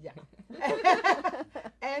 yeah.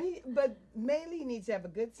 But mainly he needs to have a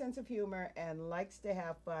good sense of humor and likes to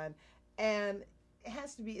have fun, and it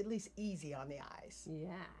has to be at least easy on the eyes.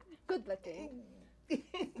 Yeah. Good looking.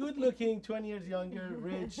 Good looking, 20 years younger,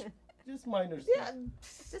 rich, just minor stuff. Yeah,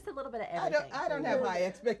 Just a little bit of I everything. don't have high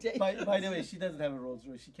expectations. By the way, she doesn't have a Rolls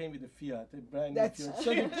Royce. She came with a Fiat, a brand new That's Fiat.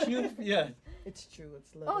 Such a cute Fiat. It's true.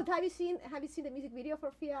 It's little. Oh, have you seen the music video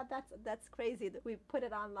for Fiat? That's crazy. That we put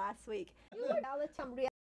it on last week. You were at some reality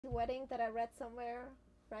wedding that I read somewhere,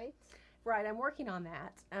 right? Right, I'm working on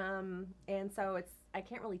that. And so I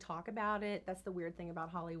can't really talk about it. That's the weird thing about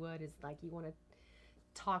Hollywood, is like, you want to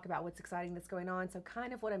talk about what's exciting that's going on. So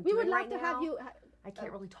kind of what I'm We doing would right love to now, have you. I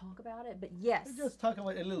can't really talk about it, but yes. Just talk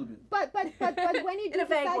about it a little bit. But when you In a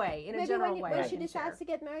vague way, in a maybe general when, way, when I she can decides share. to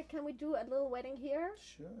get married, can we do a little wedding here?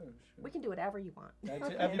 Sure. We can do whatever you want.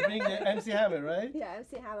 Have you bring the MC Hammer, right? Yeah,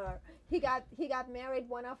 MC Hammer. He got married.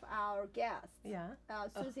 One of our guests, Yeah.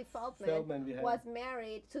 Susie Feldman we had. was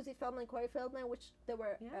married. Susie Feldman, Corey Feldman, which they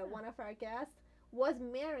were one of our guests, was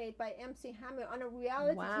married by MC Hammer on a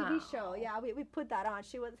reality TV show. Yeah, we put that on.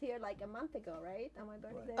 She was here like a month ago, right? On my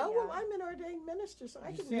birthday. Oh, yeah. well, I'm an ordained minister, so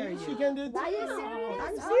I can See, marry she you. can do it. Are you too. serious?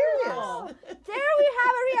 I'm Oh. serious. There we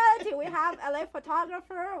have a reality. We have LA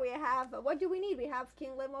photographer. We have, what do we need? We have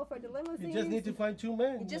King Limo for the limousine. You just need to find two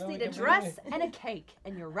men. You just know, need we a can bring dress it. and a cake,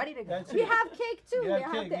 and you're ready to go. That's We it. have cake too. We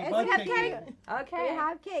have cake. We bought cake. Okay. We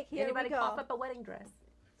have cake. Here Anybody we go. cough up a wedding dress?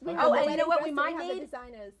 We Oh, have the and you know wedding what we dress, might have the need?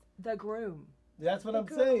 designers. The groom. That's what I'm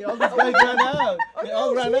saying. All these guys ran out. Oh, They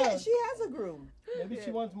all no, ran out. she has a groom. Maybe she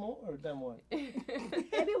wants more than one.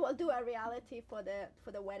 Maybe we'll do a reality for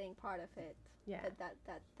the wedding part of it. Yeah.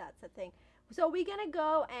 That's a thing. So we're gonna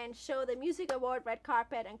go and show the music award red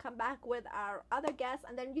carpet and come back with our other guests,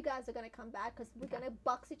 and then you guys are gonna come back because we're gonna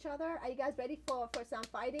box each other. Are you guys ready for some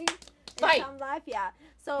fighting? Fight. Some live, yeah.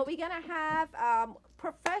 So we're gonna have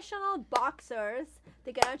professional boxers.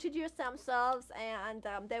 They're gonna introduce themselves, and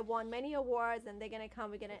they won many awards, and they're gonna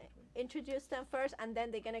come. We're gonna introduce them first, and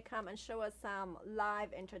then they're gonna come and show us some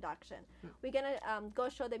live introduction. We're gonna go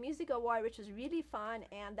show the music award, which is really fun,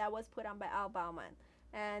 and that was put on by Al Bauman.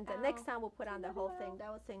 And next time we'll put on the whole thing.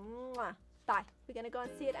 That was saying, mwah, bye. We're gonna go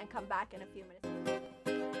and see it and come back in a few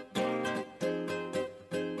minutes.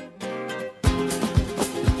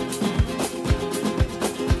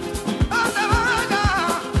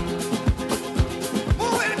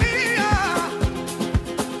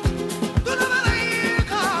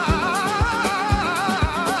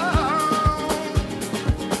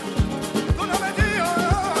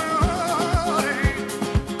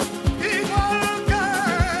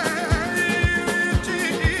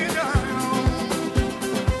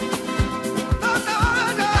 No, no.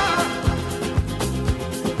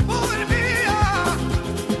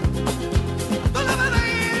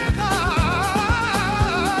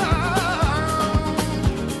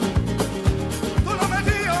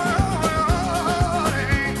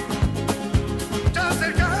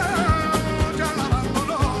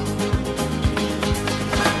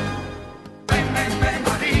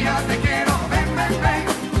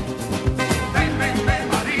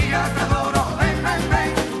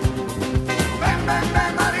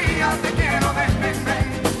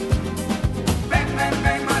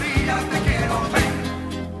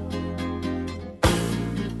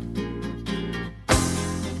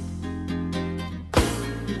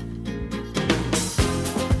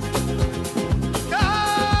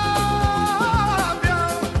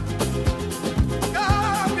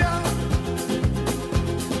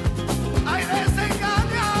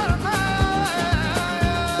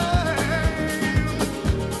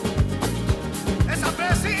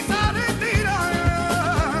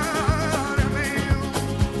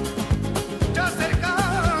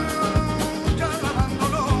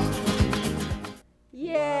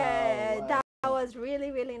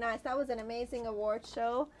 really nice. That was an amazing award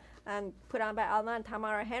show. Put on by Alma, and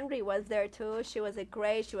Tamara Henry was there too. She was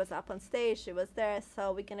great. She was up on stage. She was there.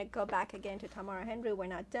 So we're gonna go back again to Tamara Henry. We're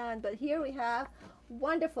not done, but here we have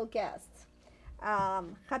wonderful guests.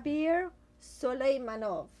 Khabir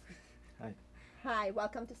Suleymanov. Hi. Hi.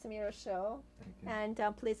 Welcome to Samiras Show. And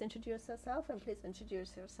please introduce yourself.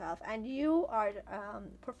 And you are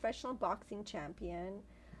professional boxing champion,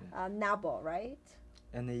 NABO, right?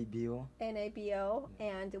 NABO. NABO,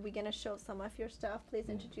 and we're going to show some of your stuff. Please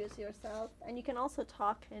introduce yourself. And you can also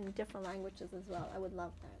talk in different languages as well. I would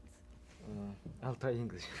love that. I'll try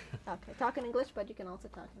English. Okay, talk in English, but you can also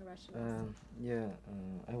talk in Russian.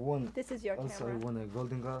 I won. This is your also camera. I won a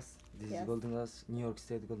Golden Glass. This is Golden Glass, New York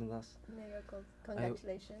State Golden Glass. New York,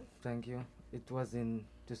 congratulations. Thank you. It was in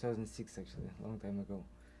 2006 actually, a long time ago.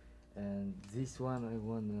 And this one I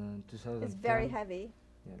won in 2010. It's very heavy.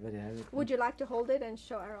 Yeah, very heavy. Would you like to hold it and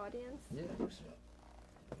show our audience? Yeah, of course.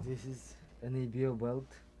 This is an ABO belt.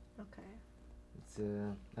 Okay. It's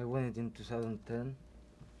I won it in 2010.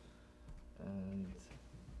 And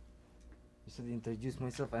you should introduce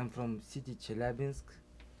myself. I'm from city Chelyabinsk.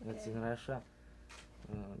 That's in Russia.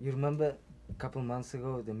 You remember a couple months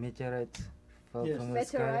ago the meteorite fell from the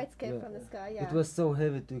sky? Meteorites came from the sky, yeah. It was so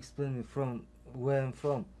heavy to explain me from where I'm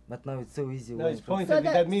from, but now it's so easy. Now it's pointed so with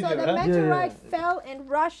that the meteor, huh? meteorite fell in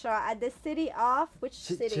Russia at the city of which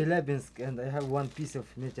city? Chelyabinsk, and I have one piece of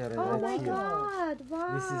meteorite Oh right my here. God!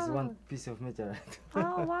 Wow. This is one piece of meteorite.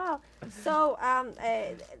 Oh wow! So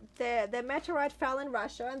the meteorite fell in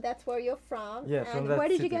Russia, and that's where you're from. Yeah, and from that where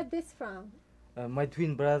did you city. get this from? My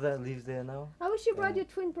twin brother lives there now. I wish you brought your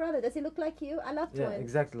twin brother. Does he look like you? I love Yeah, twins.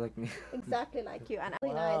 exactly like me. Exactly like you, and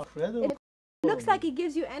really Wow, nice. incredible. It looks like it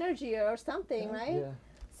gives you energy or something, right? Yeah.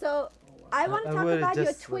 So I want to I talk wear it about your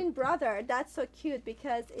just twin brother. That's so cute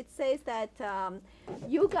because it says that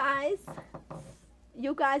you guys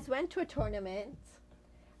went to a tournament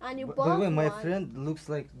and you both By the way, my won. friend looks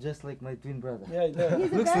like just like my twin brother. Yeah, he does.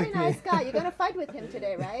 He's a Looks very like nice me. guy. You're gonna fight with him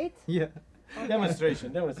today, right? Yeah. Okay.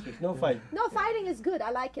 Demonstration, no fight. No, fighting is good.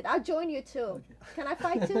 I like it. I'll join you too. Can I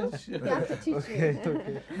fight too? Sure. You have to teach Okay, me.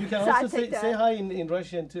 okay. You can So I'll also take say that. hi in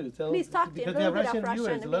Russian too. Tell Please talk to because a we have little bit of Russian viewers,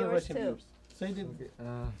 Russian a lot of viewers Russian too. viewers. Say it in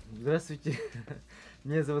Здравствуйте.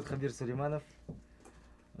 Меня зовут Кhabir Suleymanov.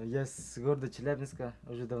 Я с города Челябинска.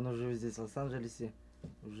 Уже давно живу здесь, в Лос-Анджелесе.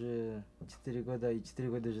 Уже 4 года, и 4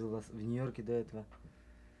 года жил в Нью-Йорке до этого.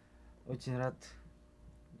 Очень рад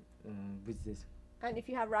быть здесь. And if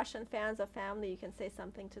you have Russian fans or family, you can say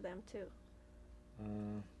something to them too.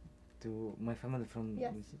 To my family from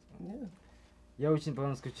Yes. Yeah. Я очень по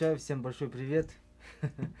вам скучаю. Всем большой привет.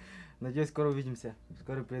 Надеюсь, скоро увидимся.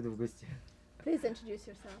 Скоро приеду в гости. Please introduce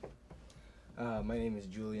yourself. My name is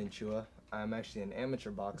Julian Chua. I'm actually an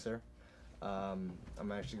amateur boxer.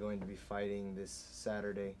 I'm actually going to be fighting this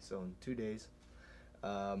Saturday, so in 2 days.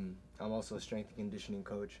 I'm also a strength and conditioning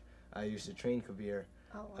coach. I used to train Khabir.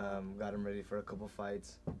 Oh, wow. Got him ready for a couple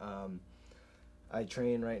fights. I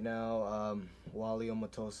train right now Wally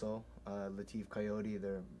Omotoso, Latif Coyote.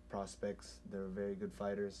 They're prospects. They're very good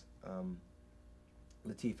fighters.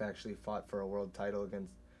 Latif actually fought for a world title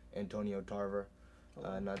against Antonio Tarver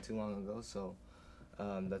not too long ago, so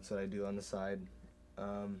that's what I do on the side.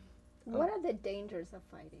 What are the dangers of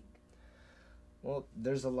fighting? Well,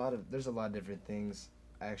 there's a lot of different things.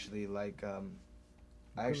 Actually, like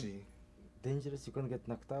Dangerous, you can get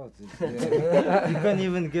knocked out. Yeah. You can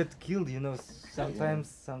even get killed, you know, sometimes.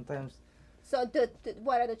 So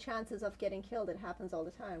what are the chances of getting killed? It happens all the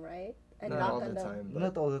time, right? And Not knock all on the them. time. but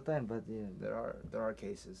Not all the time, but yeah. There are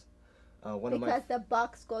cases. Because the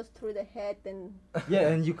box goes through the head, then Yeah,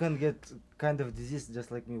 and you can get kind of disease just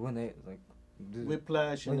like me when I like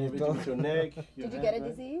whiplash and when you everything with talk. your neck. Your did you head, get a right?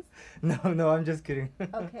 disease? No, I'm just kidding.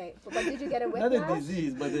 Okay, but did you get a Not whiplash? a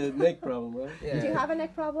disease, but a neck problem, right? Yeah. Do you have a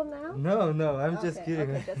neck problem now? No, I'm just Okay,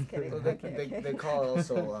 kidding. okay, just kidding. Well, they call it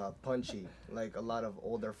also punchy. Like a lot of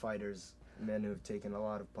older fighters, men who've taken a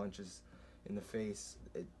lot of punches in the face,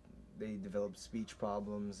 they develop speech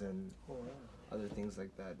problems and other things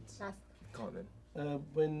like that. It's That's common.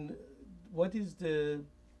 What is the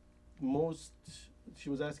most? She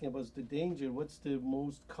was asking about the danger. What's the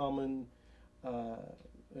most common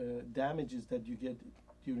damages that you get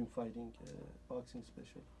during fighting, boxing,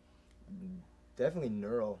 especially? Definitely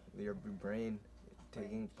neural, your brain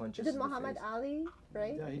taking punches. Is it in the Muhammad face. Ali,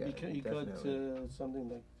 right? Yeah, he got something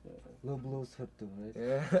like. Low blows hurt too, right?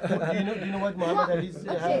 Yeah. do you know what Muhammad Ali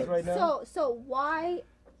has right now? So why?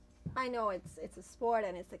 I know it's a sport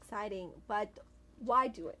and it's exciting, but why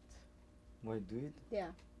do it? Why do it?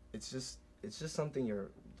 Yeah. It's just something you're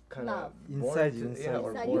kind Love. of born Inside to, you, inside. yeah,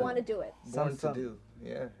 or Inside, born, you want to do it. born to Some- do.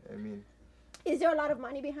 Yeah, I mean, Is there a lot of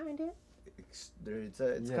money behind it? It's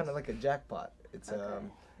kind of like a jackpot. It's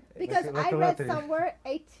Because like I a read lottery. somewhere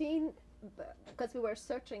 18, because we were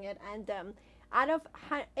searching it, and out of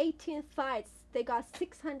 18 fights, they got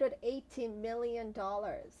 $680 million.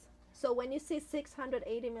 So when you see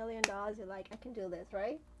 $680 million, you're like, I can do this,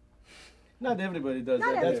 right? Not everybody does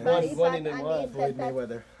Not that. That's everybody, one in but a I while. mean, Floyd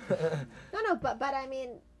Mayweather. No, but I mean,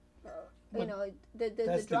 you know, the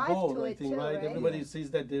That's drive the goal, to I it think, too, right? right? Everybody sees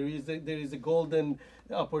that there is a golden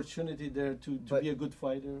opportunity there to be a good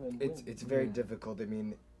fighter. And It's very difficult. I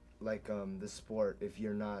mean, like the sport, if you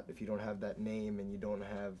don't have that name and you don't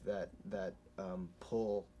have that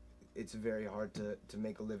pull, it's very hard to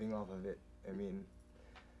make a living off of it. I mean,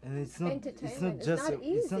 And it's not Entertainment. just It's not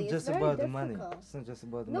easy. it's not It's just very about the money. difficult. It's not just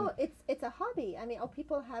about the No, money. it's a hobby. I mean,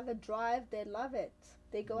 people have a drive. They love it.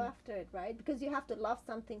 They go after it, right? Because you have to love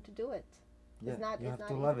something to do it. Yeah, It's not, you it's have not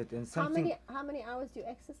to easy. love it, and something How many hours do you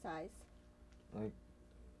exercise? like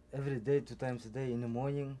every day, 2 times a day, in the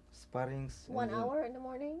morning, sparrings. and 1 then- hour in the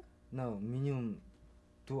morning? No, minimum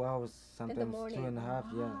 2 hours, In the sometimes morning. 2.5.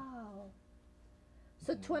 Yeah, Wow.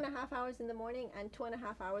 So 2.5 hours in the morning and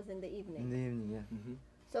 2.5 hours in the evening. in the evening. Yeah.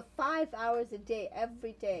 So 5 hours a day,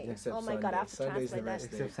 every day. Except Oh my God, I have to Sunday's the translate that.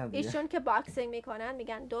 rest day. Except Sunday. Yeah. ایشون که باکسینگ میکنن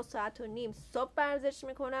میگن 2 ساعت و نیم صبح ورزش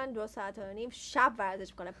میکنن 2 ساعت و نیم شب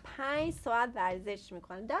ورزش میکنن 5 ساعت ورزش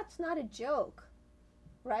میکنن. That's not a joke,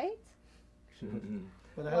 right?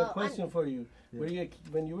 But I have a question for you. Were you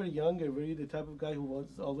when you were younger? Were you the type of guy who was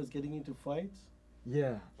always getting into fights?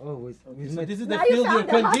 Yeah, always. Okay, With so my- this is the field you're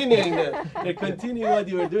continuing. You're continuing what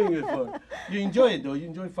you were doing before. You enjoy it though. You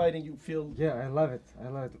enjoy fighting. You feel. Yeah, I love it. I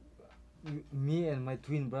love it. Me and my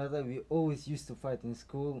twin brother, we always used to fight in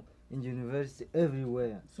school, in university,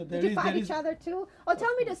 everywhere. So Did you fight each other too? Oh,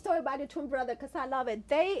 tell me the story about your twin brother, because I love it.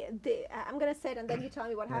 I'm gonna say it, and then you tell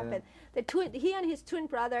me what happened. He and his twin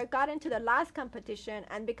brother got into the last competition,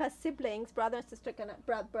 and because siblings, brother and sister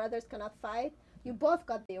brothers cannot fight, you both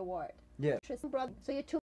got the award. Yeah. So your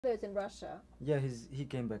two brothers in Russia. Yeah, he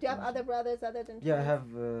came back. Do you have from other brothers other than? Yeah, I twins? have.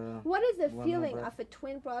 What is the one more feeling brother. of a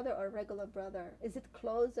twin brother or regular brother? Is it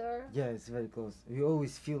closer? Yeah, it's very close. We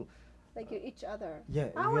always feel. Like you're each other. Yeah,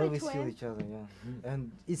 I we want a always feel twin. each other. Yeah, and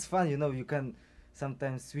it's fun, you know. You can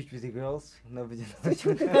sometimes switch with the girls. Nobody knows. Switch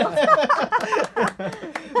with the girls.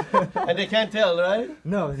 And they can't tell, right?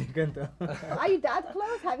 No, they can't tell. Are you that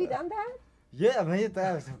close? Have you done that? Yeah, many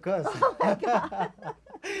times, of course. Oh my God.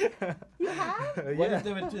 You have? What if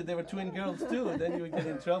they were twin girls too? Then you would get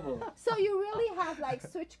in trouble. So you really have like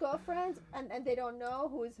switch girlfriends and they don't know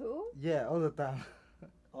who is who? Yeah, all the time.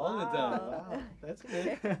 All the time. Wow, that's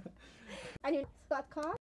good. And you got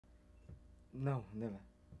caught? No, never.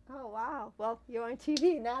 Oh wow. Well, you're on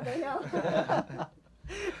TV now. They know.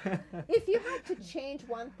 If you had to change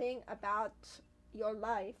one thing about your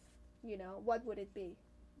life, you know, what would it be?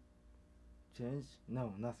 Change?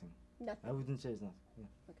 No, nothing. Nothing. I wouldn't change nothing. Yeah.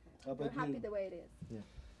 Okay. How about You're happy you? the way it is.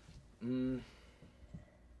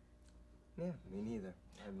 Yeah, me neither.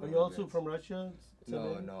 I have no Are you also regrets. from Russia? No,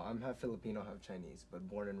 Samira? no. I'm half Filipino, half Chinese, but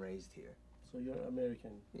born and raised here. So you're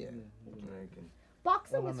American. Yeah, American.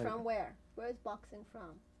 Boxing All is from American. where? Where is boxing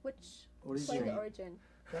from? Which Origin. where's the origin?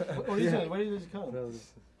 Originally, where does it come?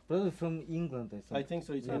 Probably from England, I think. I think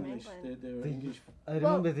so. It's From English. England. They were They- English. I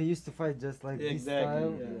remember they used to fight just like this Exactly,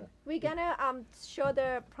 style. yeah. We're gonna show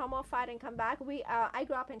the promo fight and come back. I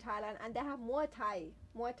grew up in Thailand and they have Muay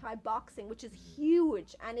Thai boxing, which is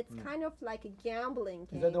huge, and it's kind of like a gambling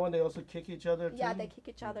game. Is that the one they also kick each other? Yeah, too? they kick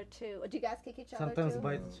each other too. Do you guys kick each other Sometimes too?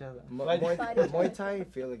 bite each other. Muay Thai, I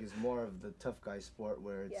feel like is more of the tough guy sport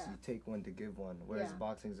where it's Yeah. you take one to give one, whereas Yeah.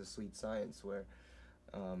 boxing is a sweet science where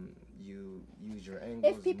you use your angles.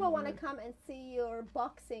 If people want to movement. come and see your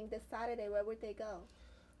boxing this Saturday, where would they go?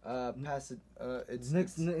 Pass it. It's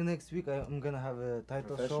Next week I'm gonna have a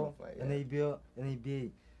title Professional show, fight, an yeah.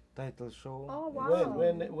 ABA title show. Oh wow!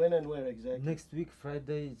 When and where exactly? Next week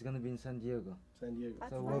Friday it's gonna be in San Diego. San Diego.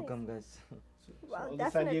 That's So nice. welcome, guys. Well, all the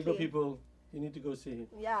San Diego definitely. people, you need to go see him.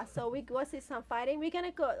 Yeah, so we go see some fighting. We're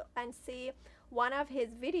gonna go and see one of his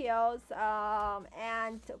videos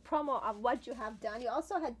and promo of what you have done. You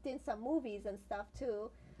also had done some movies and stuff too.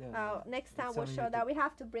 Yeah, Next time it's we'll on show that. YouTube. We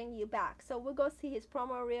have to bring you back. So we'll go see his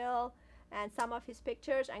promo reel and some of his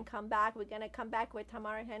pictures and come back. We're gonna come back with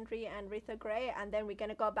Tamara Henry and Reatha Gray, and then we're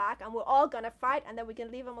gonna go back and we're all gonna fight, and then we can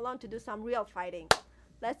leave him alone to do some real fighting.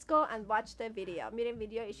 Let's go and watch the video. میریم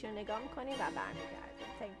ویدیو ایشون نگاه میکنیم و برمیگردیم.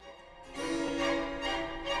 Thank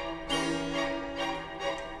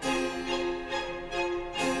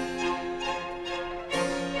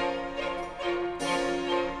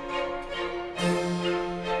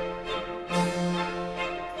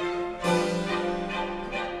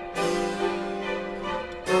you.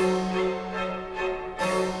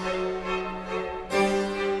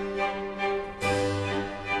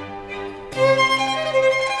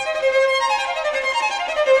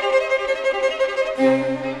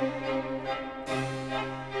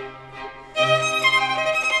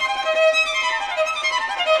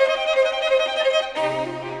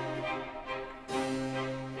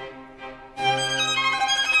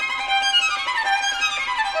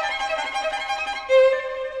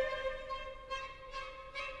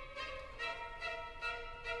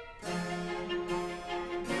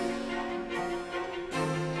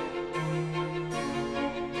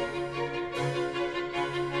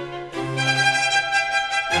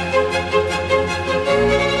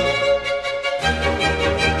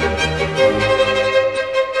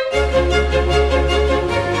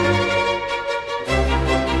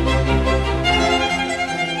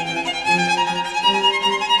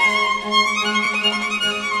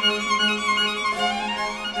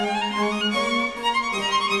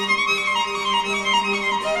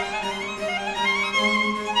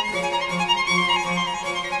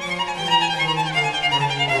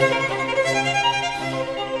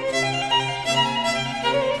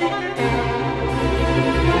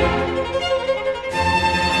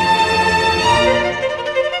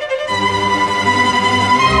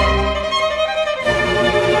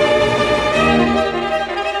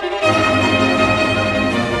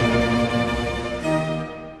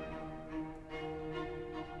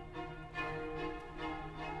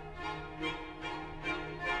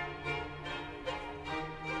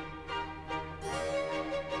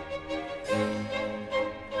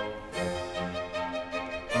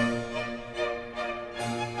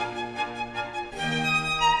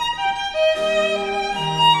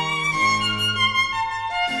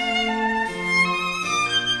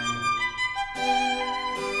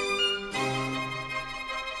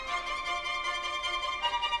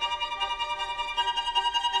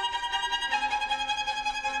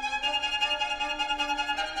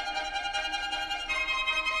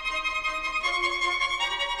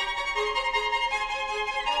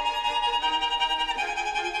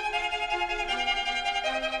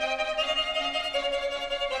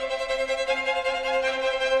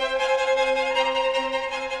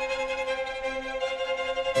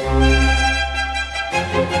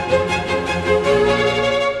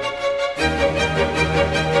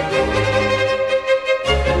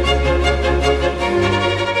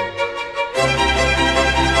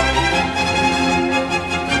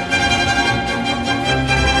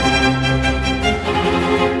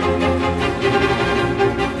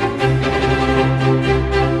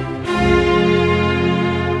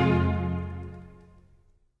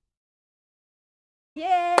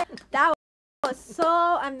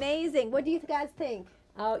 so amazing. What do you guys think?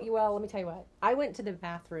 Oh, well, let me tell you what. I went to the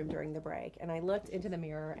bathroom during the break, and I looked into the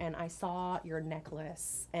mirror, and I saw your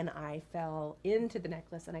necklace, and I fell into the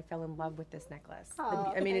necklace, and I fell in love with this necklace.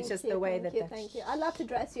 Oh, I mean, it's just the way that Thank you. I'd love to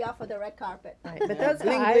dress you up for the red carpet. Right, but those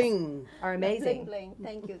Bling, guys bling. are amazing. Bling, bling.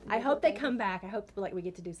 Thank you. I hope they come back. I hope like we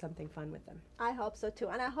get to do something fun with them. I hope so too,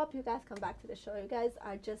 and I hope you guys come back to the show. You guys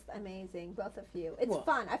are just amazing, both of you. It's Well,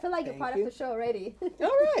 fun. I feel like you're thank part you. of the show already. All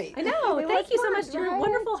right. I know. It Thank was you so fun, much. You're a right?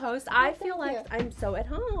 wonderful host. I feel thank like I'm so at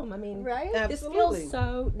home. I mean, Right? this Absolutely. feels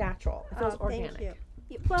so natural. It feels organic. Thank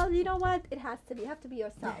you. Well, you know what? It has to be. You have to be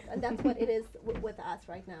yourself, and that's what it is with us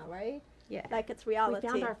right now, right? Yeah. Like it's reality.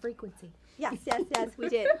 We found our frequency. Yes, we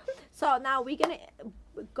did. So now we're gonna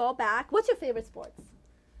go back. What's your favorite sports?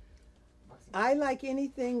 I like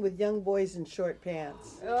anything with young boys in short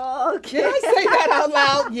pants. Okay. Did I say that out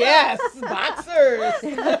loud? Yes, boxers.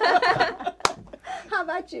 How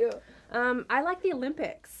about you? I like the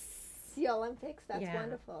Olympics. The Olympics. That's Yeah.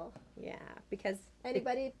 wonderful. Yeah, because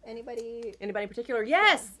Anybody? in particular?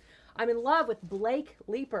 Yes. I'm in love with Blake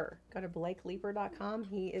Leeper. Go to blakeleeper.com.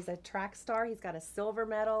 He is a track star. He's got a silver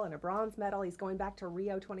medal and a bronze medal. He's going back to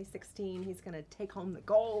Rio 2016. He's going to take home the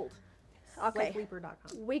gold. Okay.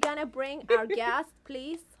 blakeleeper.com. We're gonna bring our guest,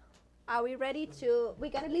 please. Are we ready to? We're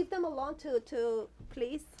gonna leave them alone to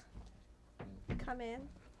please come in.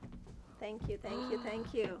 Thank you.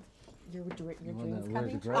 Your wanna dream's wear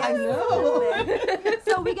coming the true. dress? I know.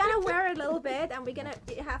 So we're gonna wear a little bit, and we're gonna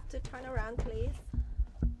have to turn around, please.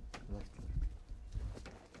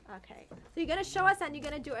 Okay. So you're gonna show us, and you're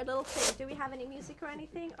gonna do a little thing. Do we have any music or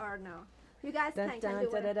anything, or no? You guys can do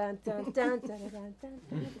it.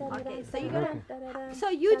 Okay. So you're gonna. So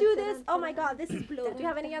you do this. Oh my God, this is blue. Do you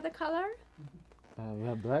have any other color? We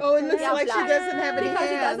have black. Oh, it looks Yeah, like black. she doesn't have any Because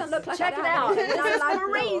it hands. doesn't look like Check I it have out. it. It's not This is light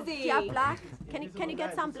blue. crazy. Do you have black? Can you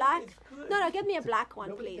get some black? No, get me a black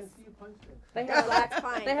one, please. They have Black's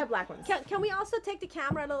fine. They have black ones. Can we also take the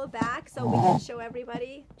camera a little back so we can show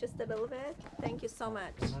everybody just a little bit? Thank you so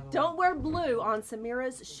much. Don't wear blue on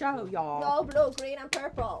Samira's show, y'all. No, blue, green, and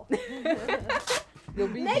purple. You'll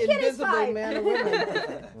be Naked the is invisible fine. man or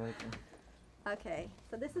woman. Okay,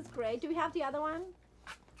 so this is great. Do we have the other one?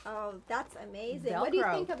 Oh, that's amazing. What do you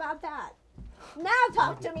Velcro. think about that? Now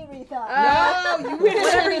talk to me, Reatha. No, you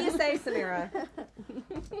Whatever you say, Samira.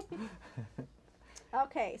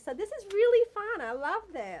 Okay, so this is really fun. I love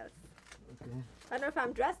this. I don't know if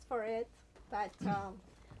I'm dressed for it, but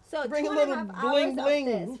so Bring a 2.5 little hours bling bling.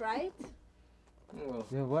 of this, right? Well,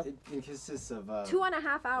 Yeah, what? it consists of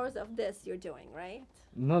 2.5 hours of this you're doing, right?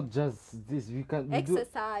 Not just this. We do.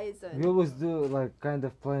 Exercise. We always do like kind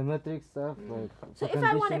of plyometric stuff, like. So for if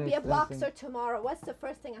I want to be a conditioning, boxer strengthening. tomorrow, what's the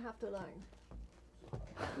first thing I have to learn?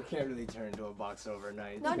 you can't really turn into a boxer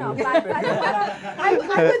overnight. No, but I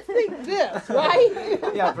would think this,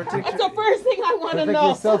 right? Yeah, protect That's the first thing I want to Protect know.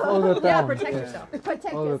 yourself all the time. Yeah, protect yourself.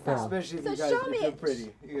 protect All the yourself. time. Especially if So you guys show me if you're it.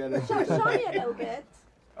 pretty. You gotta Show me a little bit,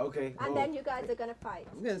 Okay. and then you guys are gonna fight.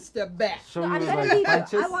 I'm gonna step back. Show No, I'm you gonna like leave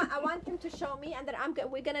punches. you. I want him to show me, and then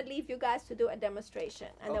we're gonna leave you guys to do a demonstration,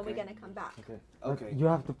 and then we're Okay. gonna come back. Okay. Okay. But you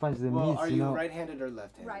have to punch the Well, meat, are you you know. right-handed or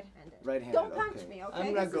left-handed? Right-handed. Right-handed. Don't punch okay. me, okay?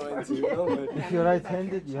 I'm not This is going for to. you. No, but If you're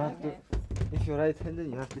right-handed, you have Okay. to. If you're right-handed,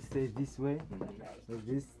 you have to stay this way, like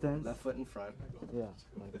this stance. left foot in front. Yeah,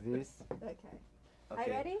 like this. Okay. Okay. Are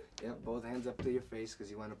you ready? Yep. Both hands up to your face because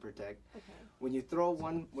you want to protect. Okay. When you throw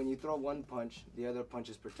one punch, the other punch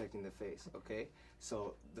is protecting the face. Okay.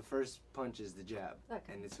 So the first punch is the jab,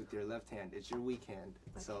 Okay. and it's with your left hand. It's your weak hand.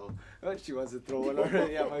 So she wants to throw one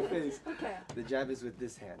already at my face. Okay. The jab is with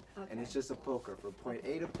this hand, and Okay. it's just a poker from point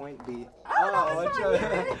A to point B. that was watch fun.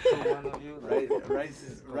 out. So one of you,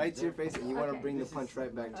 Right to your face, and you want to Okay. bring the punch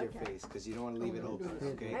right back to your Okay. face because you don't want to leave it open.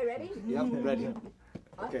 Okay. Are you ready? Yep. Ready. Okay.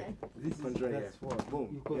 Okay. This Punch is right here. that's for. Boom.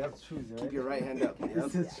 You call Yep. it shoes, right? Keep your right hand up. Yep.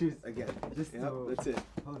 This is shoes. Again. Just Yep. to That's it.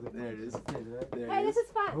 hold it. There it is. Okay, right? There Hey, it this is.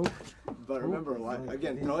 is fun. Hook. But remember,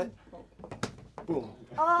 again, throw it. Boom.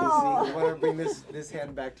 Oh. You see, you want to bring this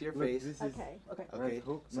hand back to your Look, face. this is Okay. Okay. Okay. right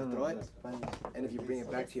hook. So No, throw it. that's fine. And if you bring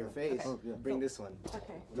it back to your face, Oh, yeah. bring this one.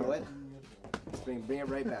 Okay. Throw it. Bring it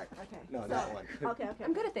right back. Okay. No, So- that one. Okay. Okay.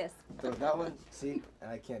 I'm good at this. Throw that one. See, and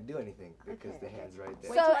I can't do anything because Okay. the hand's right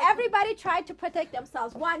there. So everybody try to protect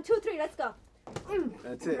themselves. 1, 2, 3. Let's go.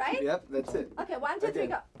 That's it. Right? Yep, that's it. Okay. 1, 2, 3.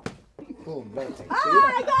 Go. Boom. Nothing.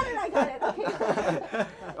 Ah, I got it. Okay.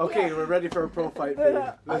 Okay, we're ready for a pro fight for you.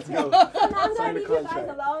 Let's go. So now I'm gonna Sign the leave you guys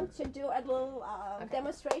contract. alone to do a little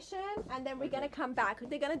demonstration, and then we're gonna come back.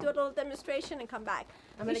 They're gonna do a little demonstration and come back.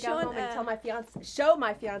 I'm gonna You go showing, home and tell my fiance, show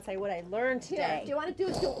my fiance what I learned Here, today. do you want to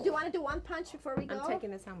do? Do you want to do one punch before we go? I'm taking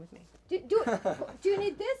this home with me. Do you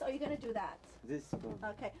need this, or are you gonna do that? This problem.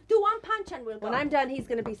 Okay. Do one punch and we'll go. When I'm done, he's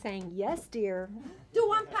going to be saying, yes, dear. Do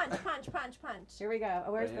one punch, punch, punch, punch. Here we go.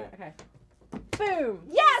 Oh, where's Right the... Okay. Boom.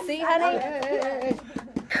 Yes! See, honey? Hey.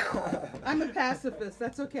 I'm a pacifist.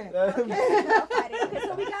 That's okay. Okay. Okay,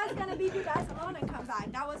 so we guys gonna leave you guys alone and come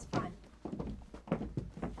back. That was fun.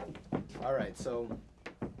 All right, so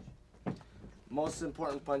most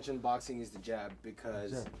important punch in boxing is the jab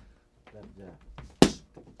because Jab.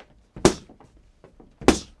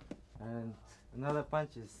 And another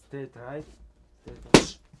punch is straight right,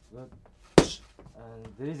 straight left. And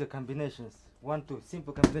there is a combinations. 1, 2,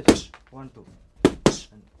 simple combination. 1, 2.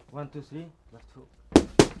 And 1, 2, 3, left hook.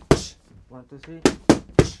 1, 2, 3.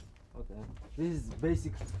 Okay. This is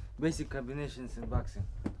basic combinations in boxing.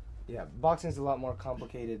 yeah, boxing is a lot more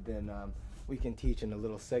complicated than we can teach in a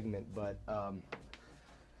little segment, but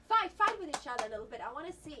Fight with each other a little bit. I want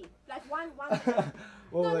to see, like one. well,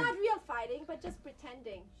 no, like, not real fighting, but just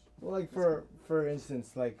pretending. well, like for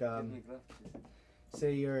instance, like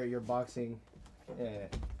say you're boxing,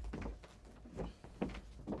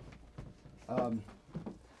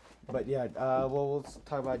 but yeah, well, we'll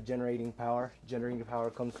talk about generating power. Generating power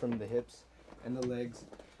comes from the hips and the legs.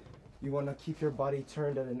 You want to keep your body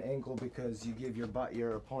turned at an angle because you give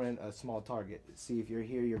your opponent a small target. See, if you're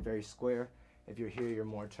here, you're very square. If you're here, you're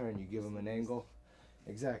more turned. You give them an angle.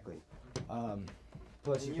 Exactly.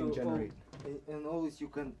 Plus, you can generate. And always you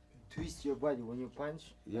can twist your body when you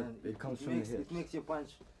punch. Yep, And it comes from the hips. It makes your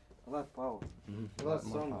punch a lot power. Mm-hmm. A lot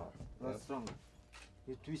stronger. Power. A lot Yep. stronger.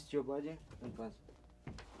 You twist your body and punch.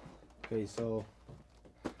 Okay, so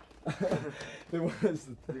there was.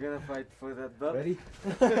 You're gonna fight for that belt? Ready?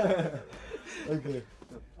 Okay.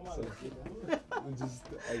 So, just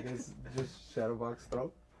I guess just shadow box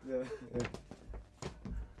throw. Yeah.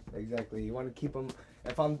 Exactly. You want to keep him.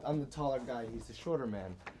 If I'm the taller guy, he's the shorter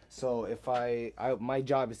man. So if my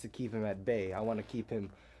job is to keep him at bay. I want to keep him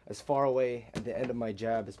as far away at the end of my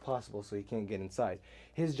jab as possible so he can't get inside.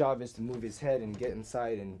 His job is to move his head and get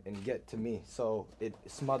inside and get to me. So it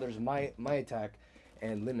smothers my attack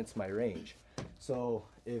and limits my range. So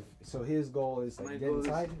his goal is like get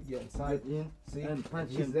inside. Get in, See, and punch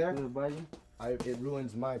he's him there. to the body. It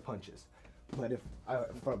ruins my punches. But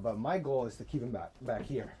but my goal is to keep him back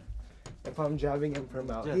here. If I'm jabbing him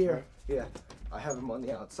from out here, yeah, I have him on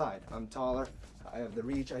the outside. I'm taller. I have the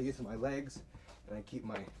reach. I use my legs, and I keep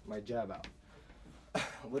my jab out.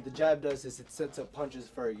 What the jab does is it sets up punches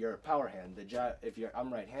for your power hand. The jab,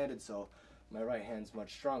 I'm right-handed, so my right hand's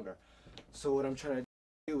much stronger. So what I'm trying to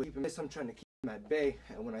do is I'm trying to keep him at bay,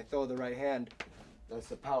 and when I throw the right hand,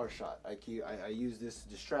 that's a power shot. I use this to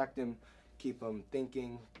distract him, keep him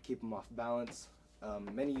thinking, keep him off balance.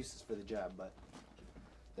 Many uses for the jab, but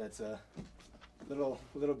that's a little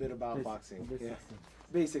bit about boxing.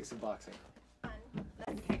 Basics of boxing.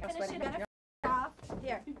 Finish it off.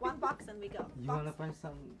 Here, one box and we go. You wanna punch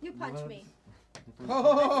some? You punch me.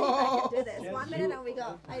 Oh. Let's see if I can do this. 1 minute and we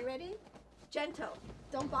go. Are you ready? Gentle.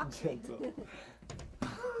 Don't box me.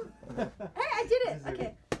 Hey, I did it.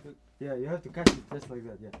 Okay. Yeah, you have to catch it just like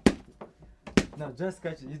that. Yeah. No, just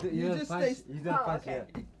catch it. You don't punch. You don't punch. Okay.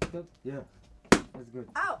 Yeah. That's good.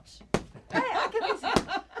 Ouch. Hey, I can be.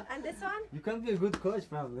 And this one? You can be a good coach,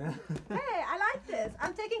 probably. Hey, I like this.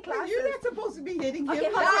 I'm taking classes. You're not supposed to be hitting him. Okay,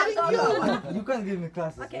 He's hold on, hitting you. You can't give me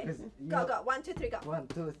classes. Okay, because go. 1, 2, 3, go. 1,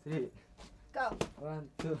 2, 3. Go. 1,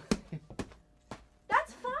 2.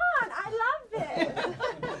 That's fun. I love it.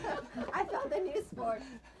 I found a new sport.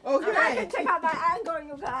 Okay. And I can check out my anger,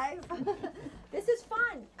 you guys. This is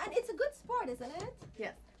fun. And it's a good sport, isn't it?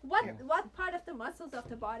 Yes. What part of the muscles of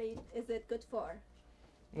the body is it good for?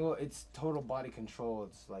 Well, it's total body control.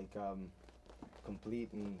 It's like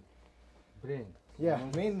complete and brain. Yeah,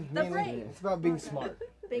 mainly brain. it's about being smart.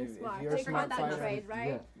 Being If smart. you're So a you smart call that fighter, trade,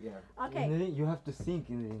 right? Yeah. Okay. In the ring, you have to think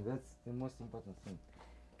in the ring. That's the most important thing.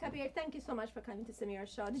 Khabir, thank you so much for coming to Samiras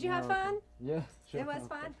Show. Did you have No, fun? Yeah, sure. It was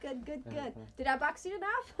fun? Good. Yeah. Did I box you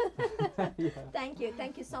enough? Yeah. Thank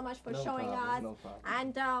you so much for No showing problem, us. no problem.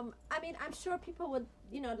 And I mean, I'm sure people would,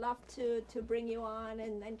 love to bring you on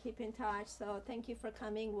and keep in touch. So thank you for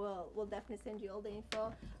coming. We'll definitely send you all the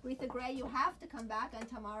info. Reatha Gray, you have to come back, and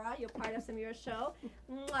Tamara, you're part of Samiras Show.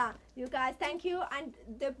 Mwah. You guys, thank you. And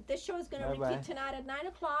the show is going to repeat tonight at 9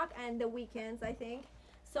 o'clock and the weekends, I think.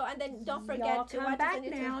 So, and then don't forget Y'all to come watch back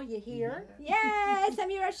it on YouTube. now, you hear? Yay,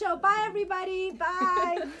 Samiras Show. Bye, everybody.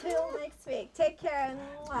 Bye. Till next week. Take care.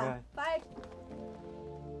 Mwah. Bye.